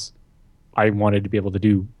 because I wanted to be able to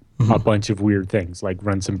do a bunch of weird things like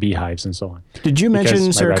run some beehives and so on. Did you mention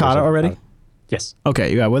Suricata already? Yes.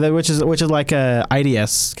 Okay, yeah, well, which is like a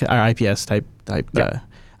IDS or IPS type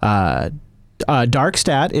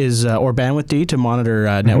DarkStat is or bandwidth D to monitor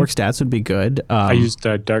network stats would be good. I used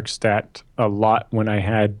DarkStat a lot when I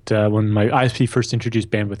had when my ISP first introduced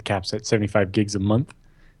bandwidth caps at 75 gigs a month.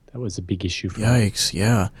 That was a big issue for me. Yikes!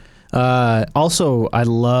 Yeah. Also, I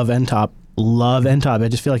love NTOP. I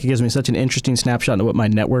just feel like it gives me such an interesting snapshot into what my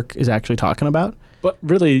network is actually talking about. But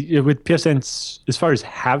really, with pfSense, as far as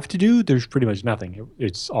have to do, there's pretty much nothing.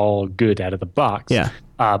 It's all good out of the box. Yeah.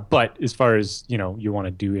 But as far as you want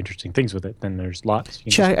to do interesting things with it, then there's lots. You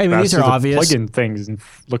can Check. I mean, these are obvious. Plug in things and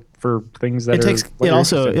look for things that it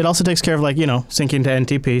also takes care of syncing to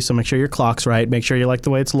NTP. So make sure your clock's right. Make sure you like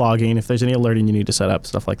the way it's logging. If there's any alerting you need to set up,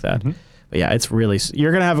 stuff like that. But yeah, it's really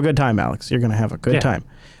you're gonna have a good time, Alex. You're gonna have a good time.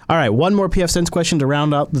 All right, one more pfSense question to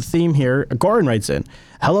round out the theme here. Goran writes in,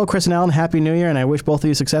 hello, Chris and Alan, Happy New Year, and I wish both of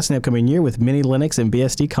you success in the upcoming year with mini Linux and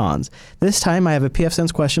BSD cons. This time I have a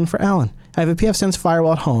pfSense question for Alan. I have a pfSense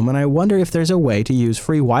firewall at home, and I wonder if there's a way to use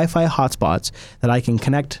free Wi-Fi hotspots that I can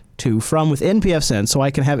connect to from within pfSense so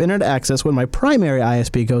I can have internet access when my primary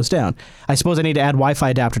ISP goes down. I suppose I need to add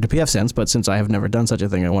Wi-Fi adapter to pfSense, but since I have never done such a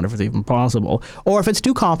thing, I wonder if it's even possible, or if it's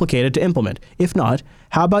too complicated to implement. If not,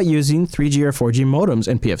 how about using 3G or 4G modems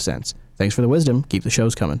in pfSense? Thanks for the wisdom. Keep the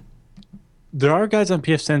shows coming. There are guys on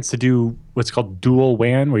pfSense to do what's called dual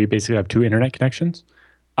WAN, where you basically have two internet connections.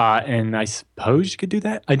 And I suppose you could do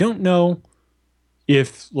that. I don't know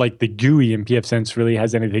if the GUI in pfSense really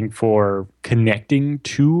has anything for connecting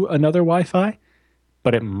to another Wi-Fi,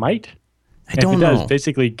 but it might. I don't know. If it does,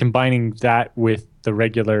 basically combining that with the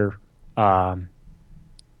regular, dual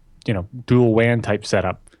WAN type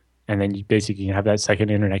setup, and then you basically have that second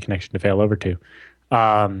internet connection to fail over to.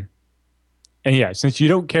 And yeah, since you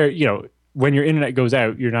don't care, when your internet goes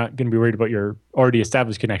out, you're not going to be worried about your already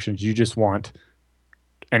established connections. You just want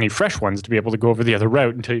any fresh ones to be able to go over the other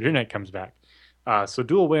route until your internet comes back. So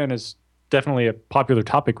dual WAN is definitely a popular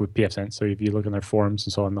topic with pfSense. So if you look in their forums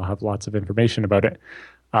and so on, they'll have lots of information about it.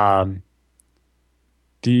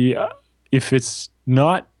 If it's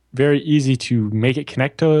not very easy to make it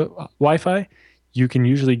connect to Wi-Fi, you can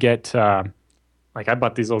usually get I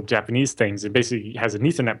bought these little Japanese things. It basically has an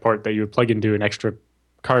Ethernet port that you would plug into an extra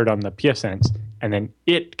card on the pfSense, and then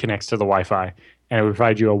it connects to the Wi-Fi, and it would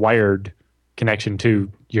provide you a wired connection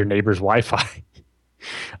to your neighbor's Wi-Fi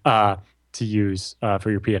to use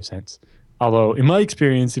for your pfSense. Although, in my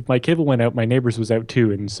experience, if my cable went out, my neighbor's was out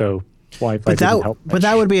too, and so Wi-Fi didn't help much. But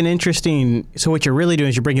that would be an interesting... So what you're really doing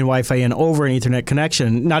is you're bringing Wi-Fi in over an Ethernet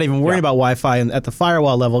connection, not even worrying about Wi-Fi at the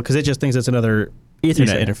firewall level, because it just thinks it's another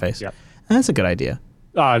Ethernet interface. Yeah. That's a good idea.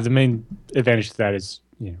 The main advantage to that is,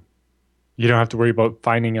 you don't have to worry about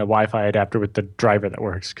finding a Wi-Fi adapter with the driver that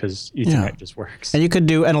works, because Ethernet just works. And you could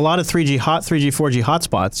do, and a lot of 3G, 4G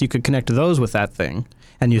hotspots, you could connect to those with that thing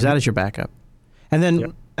and use that as your backup. And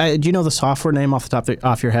then, do you know the software name off the top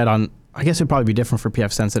off your head on? I guess it'd probably be different for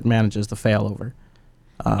pfSense that manages the failover.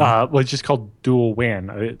 Well, it's just called dual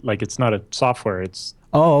WAN. It's not a software. It's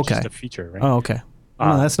just a feature, right? Oh, okay.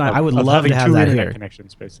 No, that's not. I would love to have that here.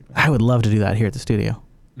 Connections, basically. I would love to do that here at the studio.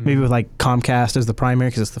 Maybe with Comcast as the primary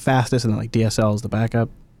because it's the fastest, and then DSL as the backup.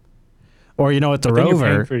 Or the Rover. You're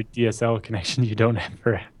paying for a DSL connection you don't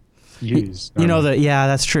ever use.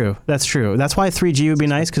 That's true. That's true. That's why 3G would be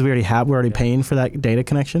nice because we're already paying for that data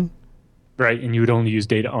connection. Right, and you would only use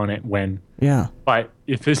data on it when. Yeah. But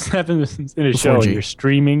if this happens in a show and you're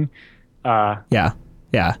streaming. Yeah.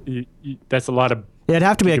 That's a lot of. It'd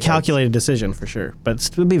have to be a calculated decision for sure, but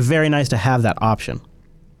it would be very nice to have that option.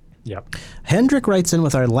 Yep. Hendrik writes in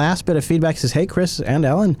with our last bit of feedback. He says, hey, Chris and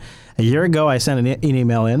Ellen, a year ago I sent an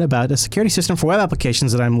email in about a security system for web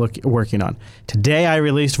applications that I'm working on. Today I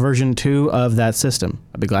released version 2 of that system.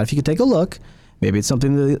 I'd be glad if you could take a look. Maybe it's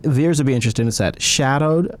something the viewers would be interested in. It's at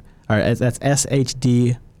that's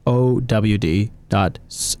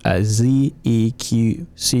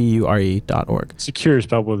SHDOW.ZEQCURE.org. Secure is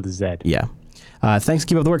spelled with a Z. Yeah. Thanks.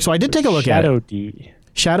 Keep up the work. So I did take a look at it. Shadow D.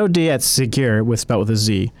 Shadow D at Secure spelled with a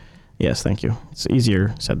Z. Yes, thank you. It's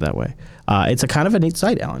easier said that way. It's a kind of a neat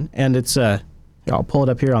site, Alan, and it's I'll pull it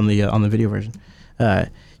up here on the video version.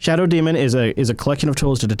 Shadow Daemon is a collection of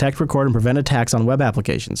tools to detect, record, and prevent attacks on web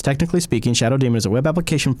applications. Technically speaking, Shadow Daemon is a web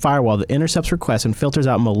application firewall that intercepts requests and filters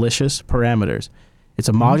out malicious parameters. It's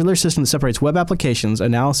a modular system that separates web applications,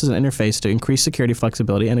 analysis, and interface to increase security,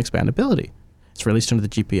 flexibility, and expandability. It's released under the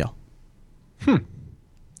GPL.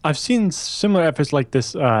 I've seen similar efforts like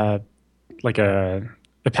this, like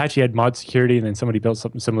Apache had mod security, and then somebody built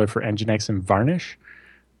something similar for Nginx and Varnish.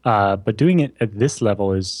 But doing it at this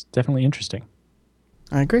level is definitely interesting.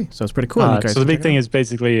 I agree. So it's pretty cool. So the big thing is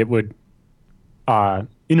basically it would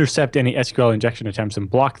intercept any SQL injection attempts and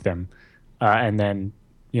block them. And then,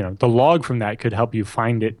 the log from that could help you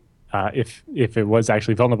find it if it was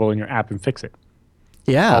actually vulnerable in your app and fix it.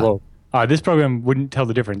 Yeah. Although this program wouldn't tell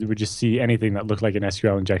the difference. It would just see anything that looked like an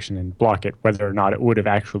SQL injection and block it, whether or not it would have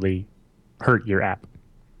actually hurt your app.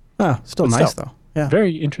 Oh, still But nice still, though. Yeah.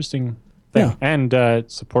 Very interesting thing. Yeah.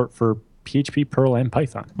 And support for PHP, Perl, and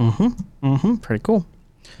Python. Pretty cool.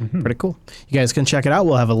 Pretty cool. You guys can check it out.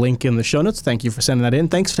 We'll have a link in the show notes. Thank you for sending that in.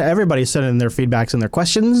 Thanks to everybody sending in their feedbacks and their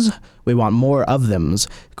questions. We want more of them.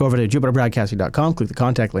 Go over to jupiterbroadcasting.com, click the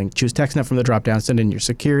contact link, choose TechSNAP from the drop-down, send in your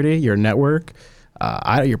security, your network,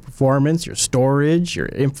 your performance, your storage, your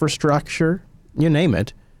infrastructure, you name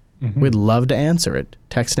it. We'd love to answer it.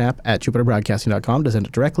 TechSNAP at jupiterbroadcasting.com to send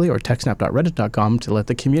it directly, or techsnap.reddit.com to let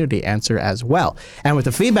the community answer as well. And with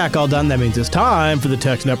the feedback all done, that means it's time for the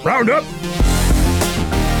TechSNAP Roundup.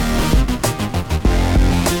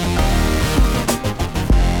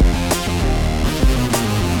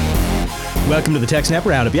 Welcome to the TechSNAP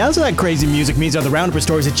Roundup. Yeah, that's what that crazy music means are the Roundup of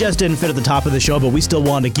stories that just didn't fit at the top of the show, but we still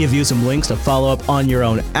wanted to give you some links to follow up on your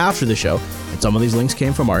own after the show. And some of these links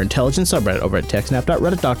came from our intelligence subreddit over at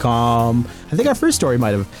techsnap.reddit.com. I think our first story might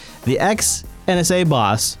have. The ex-NSA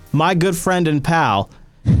boss, my good friend and pal,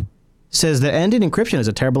 says that ending encryption is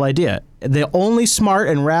a terrible idea. The only smart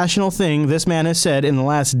and rational thing this man has said in the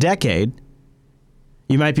last decade.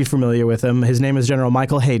 You might be familiar with him. His name is General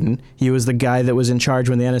Michael Hayden. He was the guy that was in charge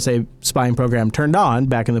when the NSA spying program turned on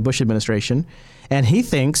back in the Bush administration. And he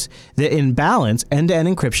thinks that in balance, end-to-end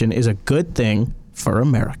encryption is a good thing for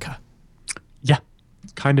America. Yeah,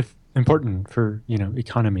 it's kind of important for,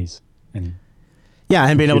 economies. And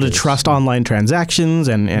being able to trust online transactions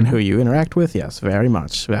and who you interact with. Yes, very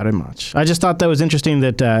much, very much. I just thought that was interesting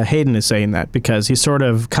that Hayden is saying that, because he's sort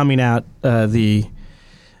of coming out the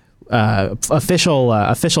official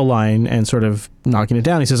line and sort of knocking it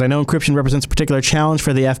down. He says, I know encryption represents a particular challenge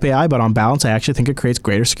for the FBI, but on balance, I actually think it creates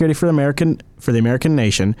greater security for the American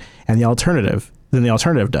nation and the alternative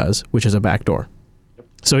does, which is a backdoor.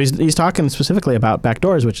 So he's talking specifically about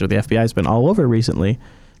backdoors, which the FBI has been all over recently.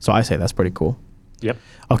 So I say that's pretty cool. Yep.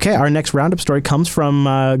 Okay, our next roundup story comes from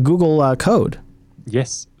Google Code.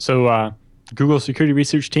 Yes. So Google security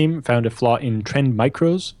research team found a flaw in Trend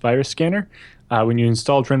Micro's virus scanner. When you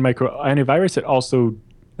install Trend Micro antivirus, it also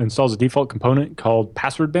installs a default component called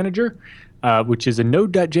Password Manager, which is a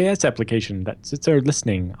Node.js application that sits there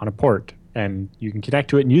listening on a port, and you can connect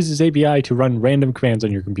to it and use this API to run random commands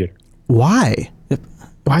on your computer. Why?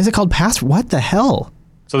 Why is it called Password? What the hell?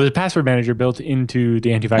 So there's a Password Manager built into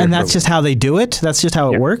the antivirus And that's program. just how they do it? That's just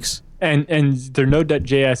how it works? And their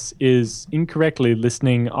Node.js is incorrectly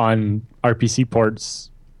listening on RPC ports.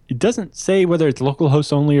 It doesn't say whether it's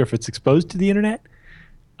localhost only or if it's exposed to the internet.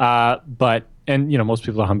 But most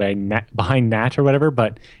people are behind NAT or whatever,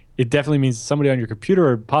 but it definitely means somebody on your computer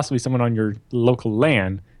or possibly someone on your local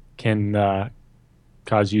LAN can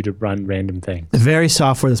cause you to run random things. The very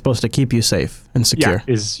software that's supposed to keep you safe and secure.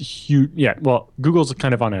 Yeah, is huge. Yeah, well, Google's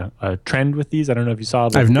kind of on a trend with these. I don't know if you saw.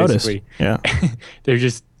 I've noticed. Yeah. They're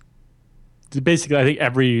just basically, I think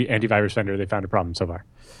every antivirus vendor, they found a problem so far.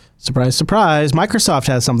 Surprise, surprise. Microsoft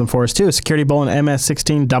has something for us, too. A security bulletin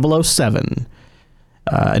MS16007.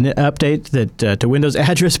 An update that to Windows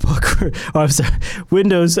address book,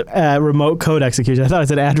 Windows remote code execution. I thought I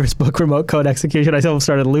said address book remote code execution. I almost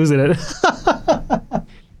started losing it.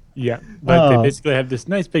 Yeah, but they basically have this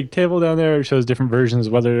nice big table down there. It shows different versions,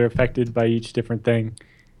 whether they're affected by each different thing.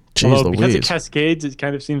 Jeez Although, because it Louise. cascades, it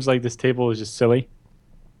kind of seems like this table is just silly.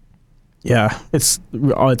 Yeah, it's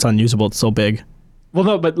unusable. It's so big. Well,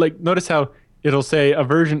 no, but notice how it'll say a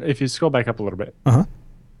version. If you scroll back up a little bit,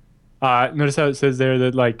 notice how it says there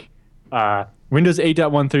that Windows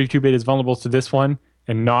 8.1 32-bit is vulnerable to this one,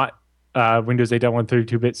 and not Windows 8.1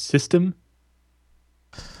 32-bit system.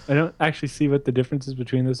 I don't actually see what the difference is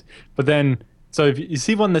between those. But then, so if you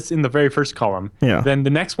see one that's in the very first column, then the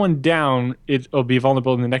next one down, it'll be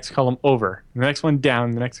vulnerable in the next column over. The next one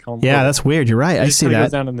down, the next column over. Yeah, that's weird. You're right. I see that. It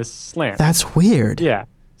goes down in this slant. That's weird. Yeah.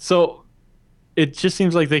 So it just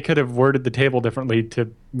seems like they could have worded the table differently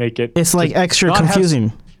to make it. It's like extra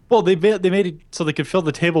confusing. Well, they made it so they could fill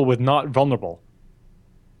the table with not vulnerable.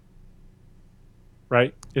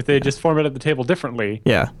 Right? If they had just formatted the table differently,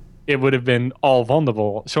 it would have been all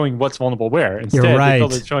vulnerable, showing what's vulnerable where. Instead, You're right. they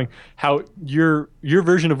filled it showing how your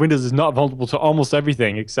version of Windows is not vulnerable to almost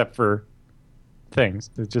everything except for things.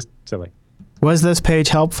 It's just silly. Was this page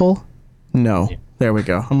helpful? No. Yeah. There we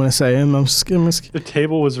go. I'm going to say the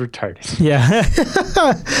table was retarded. Yeah.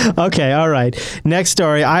 Okay, all right. Next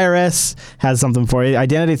story. IRS has something for you.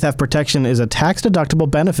 Identity theft protection is a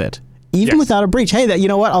tax-deductible benefit, even without a breach. Hey, you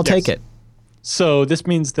know what? I'll take it. So this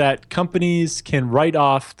means that companies can write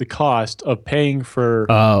off the cost of paying for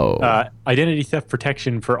identity theft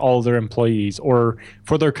protection for all their employees or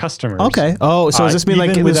for their customers. Okay. Oh, so does this mean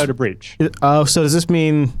even like without a breach? Oh, so does this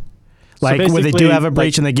mean like when they do have a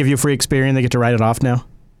breach and they give you free Experian, they get to write it off now?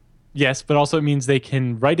 Yes, but also it means they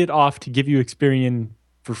can write it off to give you Experian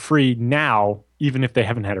for free now, even if they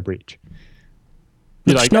haven't had a breach.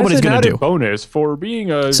 Which like, nobody's going to do. Bonus for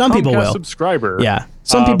being a Some people will. subscriber. Yeah,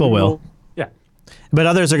 some people will. Yeah. But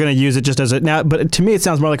others are going to use it just as now. But to me, it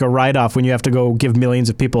sounds more like a write-off when you have to go give millions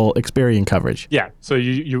of people Experian coverage. Yeah. So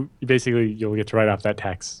you basically you'll get to write off that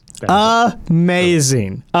tax.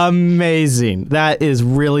 Amazing, amazing. That is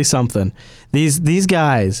really something. These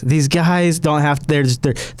guys don't have. There's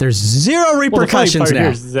zero repercussions the funny part now.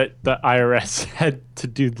 Here is that the IRS had to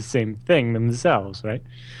do the same thing themselves, right?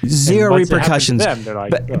 Zero repercussions. Them, they're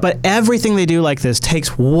like, but everything they do like this takes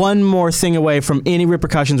one more thing away from any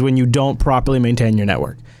repercussions when you don't properly maintain your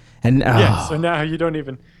network. And so now you don't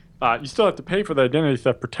even. You still have to pay for the identity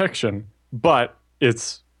theft protection, but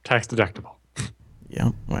it's tax deductible.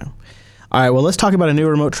 Yeah, well. All right, well, let's talk about a new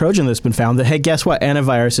remote Trojan that's been found that, hey, guess what?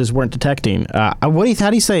 Antiviruses weren't detecting. How do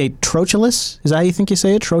you say Trochilus? Is that how you think you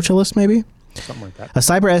say it? Trochilus, maybe? Something like that. A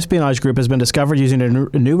cyber espionage group has been discovered using a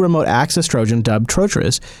new remote access Trojan dubbed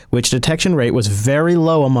Trochilus, which detection rate was very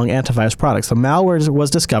low among antivirus products. The malware was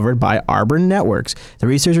discovered by Arbor Networks. The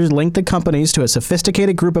researchers linked the companies to a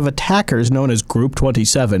sophisticated group of attackers known as Group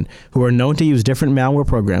 27, who are known to use different malware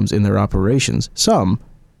programs in their operations. Some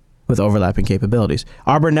with overlapping capabilities.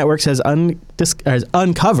 Arbor Networks has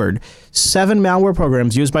uncovered 7 malware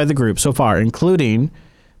programs used by the group so far, including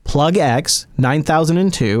PlugX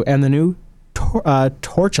 9002 and the new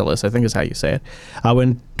Torchilus, I think is how you say it.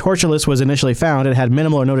 When Torchilus was initially found, it had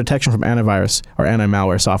minimal or no detection from antivirus or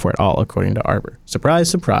anti-malware software at all, according to Arbor. Surprise,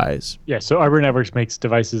 surprise. Yeah, so Arbor Networks makes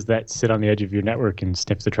devices that sit on the edge of your network and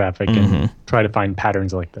sniff the traffic and try to find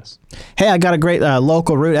patterns like this. Hey, I got a great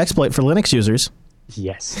local root exploit for Linux users.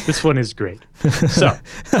 Yes, this one is great. So,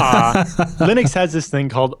 Linux has this thing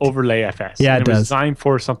called Overlay FS. Yeah, and it was does. designed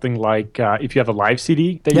for something like if you have a live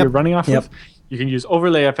CD that you're running off of, you can use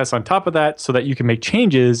Overlay FS on top of that so that you can make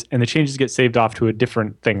changes, and the changes get saved off to a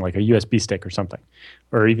different thing, like a USB stick or something,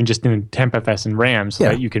 or even just in TempFS and RAM, so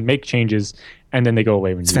that you can make changes and then they go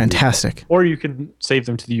away when it's fantastic. Or you can save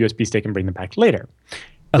them to the USB stick and bring them back later.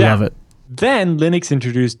 I love it. Then Linux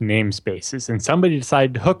introduced namespaces, and somebody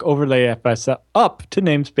decided to hook Overlay FS up to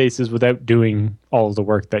namespaces without doing all of the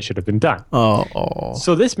work that should have been done. Oh.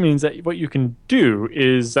 So this means that what you can do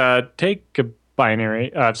is take a binary,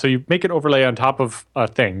 so you make an overlay on top of a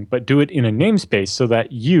thing, but do it in a namespace so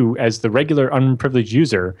that you, as the regular unprivileged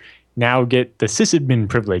user, now get the sysadmin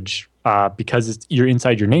privilege because you're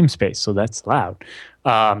inside your namespace, so that's allowed.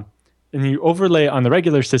 And you overlay on the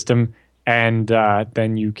regular system, and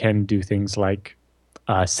then you can do things like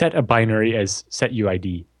set a binary as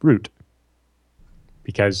setuid root.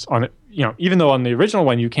 Because even though on the original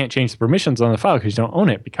one you can't change the permissions on the file because you don't own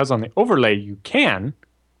it, because on the overlay you can,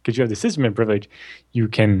 because you have the sysadmin privilege, you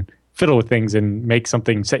can fiddle with things and make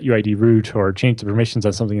something setuid root or change the permissions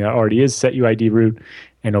on something that already is setuid root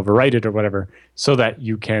and overwrite it or whatever, so that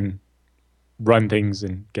you can run things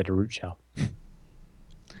and get a root shell.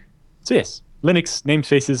 So yes. Linux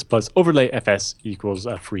namespaces plus Overlay FS equals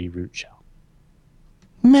a free root shell.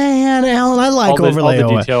 Man, Alan, I like Overlay.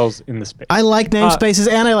 All the details in the space. I like namespaces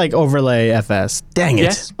and I like Overlay FS. Dang it.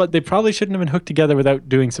 Yes, but they probably shouldn't have been hooked together without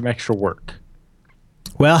doing some extra work.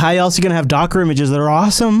 Well, how else are you going to have Docker images that are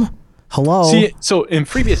awesome? Hello? See, so in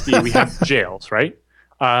FreeBSD, we have jails, right?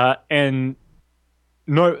 And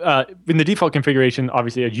in the default configuration,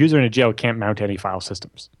 obviously, a user in a jail can't mount any file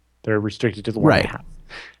systems. They're restricted to the one they have.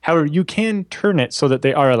 However, you can turn it so that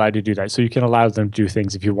they are allowed to do that. So you can allow them to do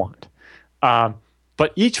things if you want.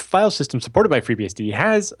 But each file system supported by FreeBSD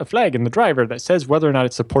has a flag in the driver that says whether or not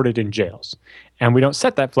it's supported in jails. And we don't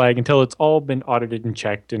set that flag until it's all been audited and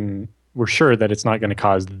checked and we're sure that it's not going to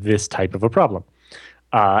cause this type of a problem.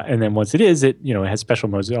 And then once it is, it has special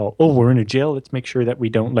modes. Oh, we're in a jail. Let's make sure that we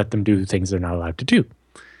don't let them do things they're not allowed to do.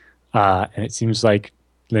 And it seems like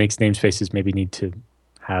Linux namespaces maybe need to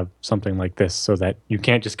have something like this so that you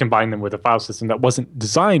can't just combine them with a file system that wasn't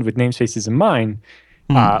designed with namespaces in mind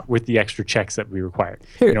with the extra checks that we required.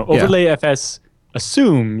 Overlay FS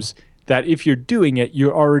assumes that if you're doing it,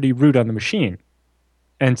 you're already root on the machine.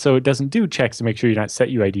 And so it doesn't do checks to make sure you're not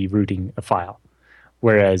setuid rooting a file.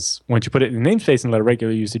 Whereas once you put it in the namespace and let a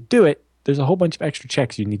regular user do it, there's a whole bunch of extra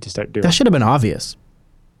checks you need to start doing. That should have been obvious.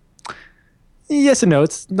 Yes and no.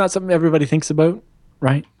 It's not something everybody thinks about,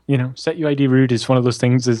 right? setuid root is one of those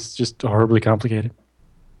things that's just horribly complicated.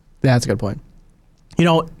 That's a good point.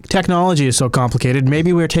 Technology is so complicated.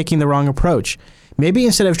 Maybe we're taking the wrong approach. Maybe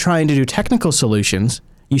instead of trying to do technical solutions,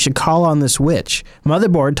 you should call on this witch.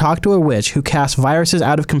 Motherboard talked to a witch who casts viruses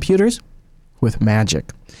out of computers with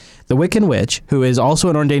magic. The Wiccan Witch, who is also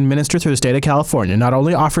an ordained minister through the state of California, not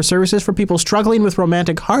only offers services for people struggling with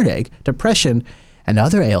romantic heartache, depression, and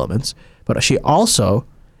other ailments, but she also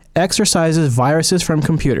exorcises viruses from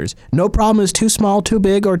computers. No problem is too small, too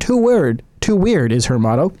big, or too weird. Too weird is her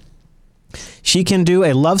motto. She can do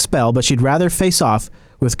a love spell, but she'd rather face off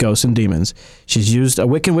with ghosts and demons. She's used a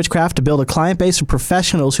Wiccan witchcraft to build a client base of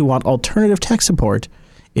professionals who want alternative tech support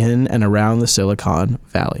in and around the Silicon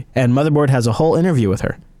Valley. And Motherboard has a whole interview with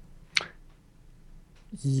her.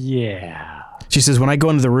 Yeah. She says, when I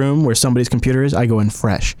go into the room where somebody's computer is, I go in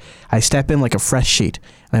fresh. I step in like a fresh sheet,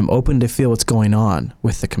 and I'm open to feel what's going on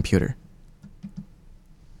with the computer.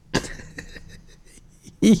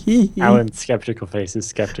 Alan's skeptical face is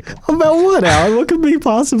skeptical. About what, Alan? What could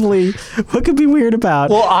be weird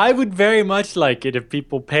about? Well, I would very much like it if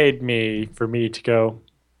people paid me for me to go,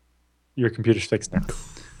 your computer's fixed now.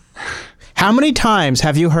 How many times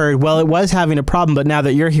have you heard, well, it was having a problem, but now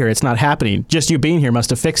that you're here, it's not happening. Just you being here must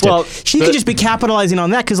have fixed it. She could just be capitalizing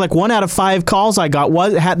on that, because like 1 out of 5 calls I got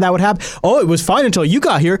that would happen. Oh, it was fine until you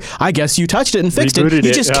got here. I guess you touched it and fixed it.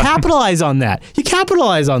 You just capitalize on that. You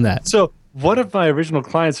capitalize on that. So one of my original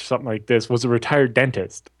clients for something like this was a retired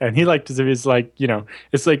dentist. And he liked to, it's like,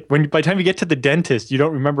 it's like by the time you get to the dentist, you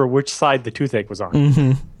don't remember which side the toothache was on.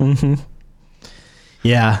 Mm-hmm. Mm-hmm.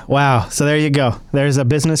 Yeah. Wow. So there you go. There's a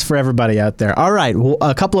business for everybody out there. All right. Well,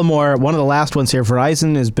 a couple of more. One of the last ones here.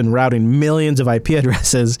 Verizon has been routing millions of IP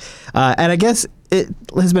addresses. And I guess it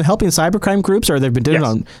has been helping cybercrime groups, or they've been doing it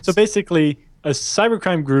on. So basically, a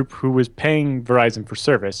cybercrime group who was paying Verizon for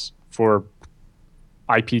service for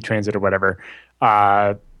IP transit or whatever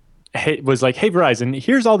was like, hey, Verizon,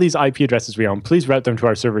 here's all these IP addresses we own. Please route them to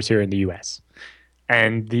our servers here in the US.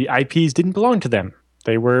 And the IPs didn't belong to them.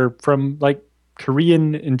 They were from like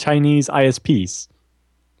Korean and Chinese ISPs.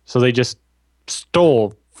 So they just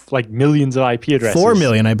stole like millions of IP addresses. 4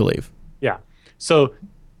 million, I believe. Yeah. So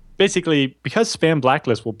basically, because spam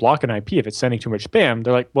blacklist will block an IP if it's sending too much spam,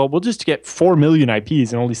 they're like, well, we'll just get 4 million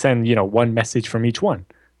IPs and only send, one message from each one.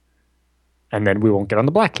 And then we won't get on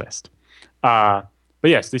the blacklist. But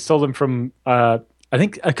yes, they stole them from, I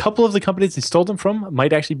think a couple of the companies they stole them from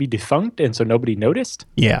might actually be defunct, and so nobody noticed.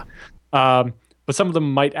 Yeah. But some of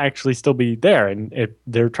them might actually still be there. And if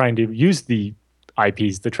they're trying to use the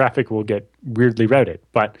IPs, the traffic will get weirdly routed.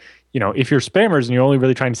 But, if you're spammers and you're only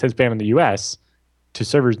really trying to send spam in the US to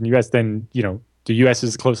servers in the US, then, the US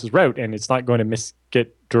is the closest route, and it's not going to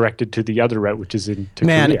get directed to the other route, which is into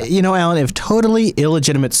Man, Korea. Alan, if totally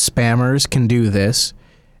illegitimate spammers can do this,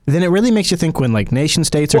 then it really makes you think when like nation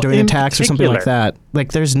states are doing attacks or something like that.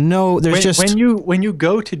 Like when you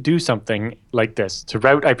go to do something like this, to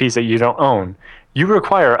route IPs that you don't own, you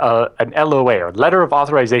require an LOA, or letter of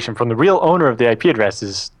authorization, from the real owner of the IP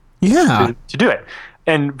addresses to do it.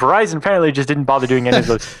 And Verizon apparently just didn't bother doing any of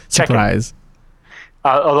those checking. Surprise.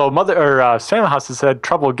 Although Spam House has had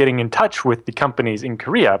trouble getting in touch with the companies in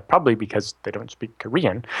Korea, probably because they don't speak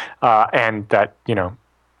Korean, and that,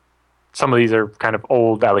 some of these are kind of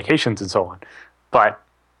old allocations and so on. But,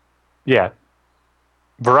 yeah,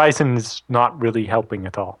 Verizon is not really helping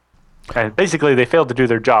at all. And basically, they failed to do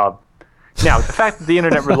their job. Now, the fact that the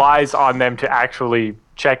internet relies on them to actually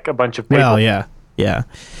check a bunch of people. Well, yeah. Yeah.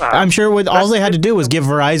 I'm sure all they had to do was give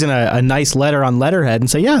Verizon a nice letter on letterhead and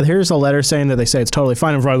say, yeah, here's a letter saying that they say it's totally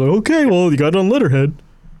fine. And Verizon, like, okay, well, you got it on letterhead.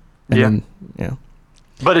 And then.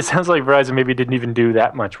 But it sounds like Verizon maybe didn't even do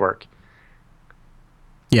that much work.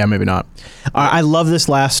 Yeah, maybe not. I love this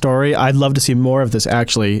last story. I'd love to see more of this,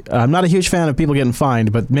 actually. I'm not a huge fan of people getting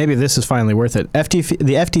fined, but maybe this is finally worth it. The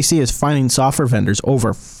FTC is fining software vendors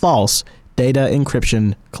over false data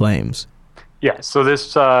encryption claims. Yeah, so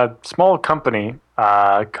this small company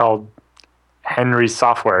called Henry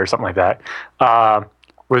Software or something like that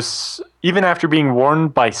was, even after being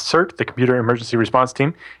warned by CERT, the Computer Emergency Response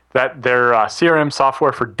Team, that their CRM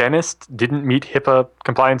software for dentists didn't meet HIPAA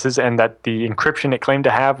compliances and that the encryption it claimed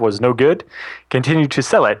to have was no good, continued to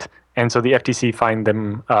sell it. And so the FTC fined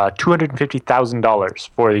them $250,000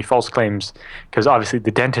 for the false claims, because obviously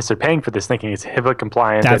the dentists are paying for this, thinking it's HIPAA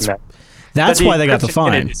compliant. That's why they got the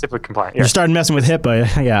fine. It's HIPAA compliant. You started messing with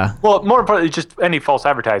HIPAA, yeah. Well, more importantly, just any false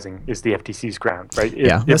advertising is the FTC's ground, right?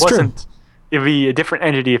 That's true. It'd be a different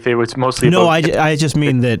entity if it was mostly. No, I just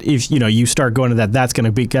mean that if you start going to that, that's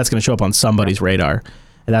gonna show up on somebody's radar.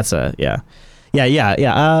 And that's yeah.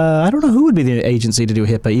 I don't know who would be the agency to do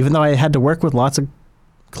HIPAA, even though I had to work with lots of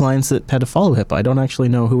clients that had to follow HIPAA. I don't actually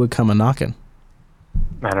know who would come a knocking.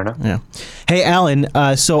 I don't know. Yeah. Hey, Alan,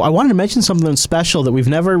 so I wanted to mention something special that we've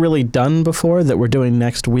never really done before that we're doing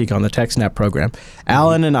next week on the TechSNAP program. Mm-hmm.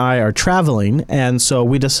 Alan and I are traveling, and so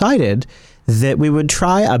we decided that we would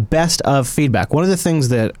try a best of feedback. One of the things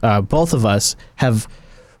that both of us have,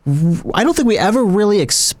 I don't think we ever really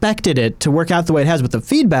expected it to work out the way it has, but the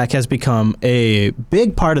feedback has become a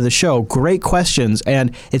big part of the show. Great questions,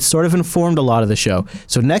 and it's sort of informed a lot of the show.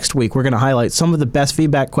 So next week, we're going to highlight some of the best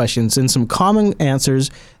feedback questions and some common answers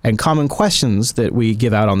and common questions that we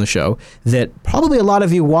give out on the show that probably a lot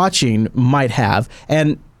of you watching might have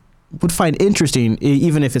and would find interesting,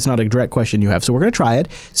 even if it's not a direct question you have. So we're going to try it,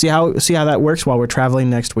 see how that works while we're traveling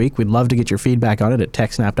next week. We'd love to get your feedback on it at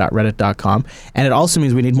techsnap.reddit.com. And it also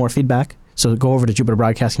means we need more feedback. So go over to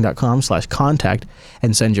jupiterbroadcasting.com/contact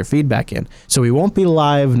and send your feedback in. So we won't be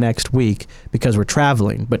live next week because we're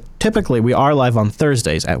traveling, but typically we are live on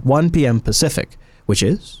Thursdays at 1 p.m. Pacific, which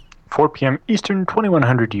is 4 p.m. Eastern,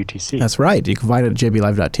 2100 UTC. That's right. You can find it at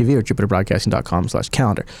jblive.tv or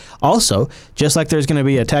jupiterbroadcasting.com/calendar. Also, just like there's going to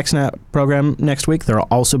be a TechSNAP program next week, there will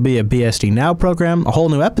also be a BSD Now program, a whole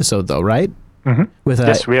new episode though, right? Mm-hmm.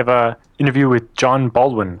 Yes, we have an interview with John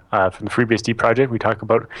Baldwin from the FreeBSD project. We talk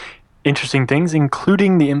about interesting things,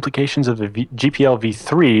 including the implications of the GPL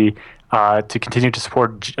v3 to continue to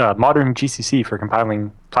support modern GCC for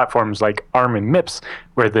compiling platforms like ARM and MIPS,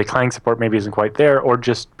 where the Clang support maybe isn't quite there, or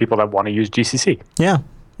just people that want to use GCC. Yeah,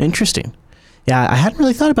 interesting. Yeah, I hadn't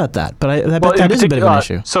really thought about that, but I bet that is a bit of an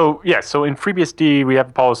issue. So in FreeBSD, we have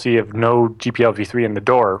a policy of no GPL v3 in the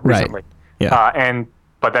door recently. Right. Yeah.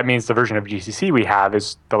 But that means the version of GCC we have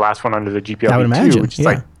is the last one under the GPL v2, which is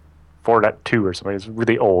like 4.2 or something. It's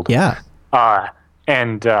really old. Yeah.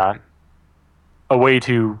 And a way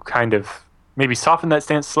to kind of maybe soften that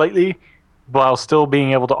stance slightly while still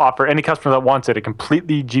being able to offer any customer that wants it a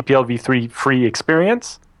completely GPL v3 free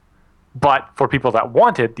experience, but for people that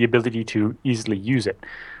want it, the ability to easily use it.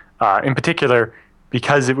 In particular,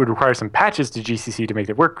 because it would require some patches to GCC to make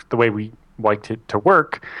it work the way we like it to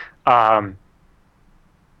work,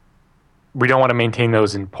 we don't want to maintain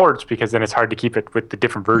those in ports because then it's hard to keep it with the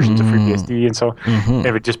different versions of FreeBSD, and so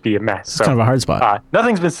it would just be a mess. It's kind of a hard spot.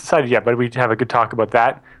 Nothing's been decided yet, but we have a good talk about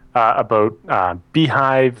that, about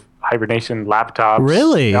Beehive, Hibernation, laptops.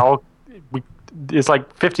 Really? It's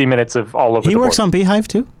like 50 minutes of all over the board. He works on Beehive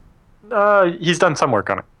too? He's done some work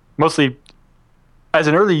on it. Mostly, as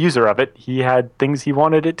an early user of it, he had things he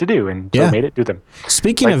wanted it to do, and so made it do them.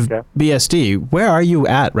 Speaking of BSD, where are you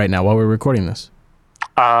at right now while we're recording this?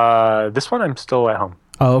 This one I'm still at home.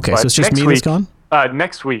 Oh, okay. So it's just me that's gone?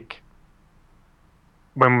 Next week,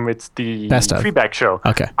 when it's the Best of. feedback show,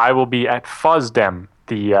 I will be at FOSDEM,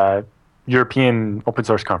 the European Open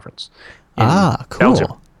Source Conference. Cool.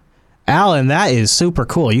 Belgium. Alan, that is super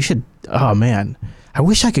cool. You should, oh man, I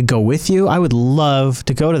wish I could go with you. I would love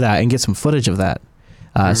to go to that and get some footage of that.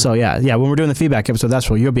 So yeah, when we're doing the feedback episode, that's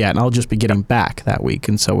where you'll be at, and I'll just be getting back that week.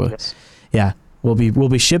 And so, we'll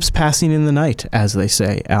be ships passing in the night, as they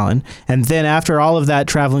say, Alan. And then after all of that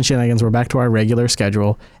traveling shenanigans, we're back to our regular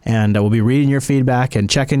schedule, and we'll be reading your feedback and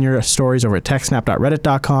checking your stories over at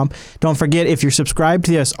techsnap.reddit.com. Don't forget, if you're subscribed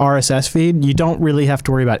to this RSS feed, you don't really have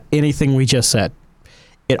to worry about anything we just said.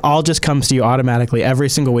 It all just comes to you automatically every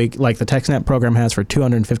single week, like the TechSNAP program has for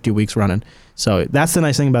 250 weeks running. So that's the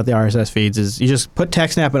nice thing about the RSS feeds is you just put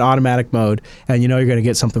TechSNAP in automatic mode, and you know you're going to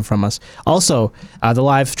get something from us. Also, the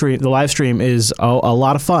live stream is a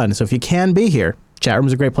lot of fun. So if you can be here, chat room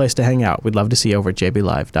is a great place to hang out. We'd love to see you over at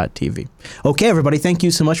jblive.tv. Okay, everybody, thank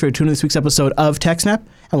you so much for tuning in this week's episode of TechSNAP,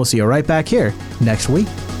 and we'll see you right back here next week.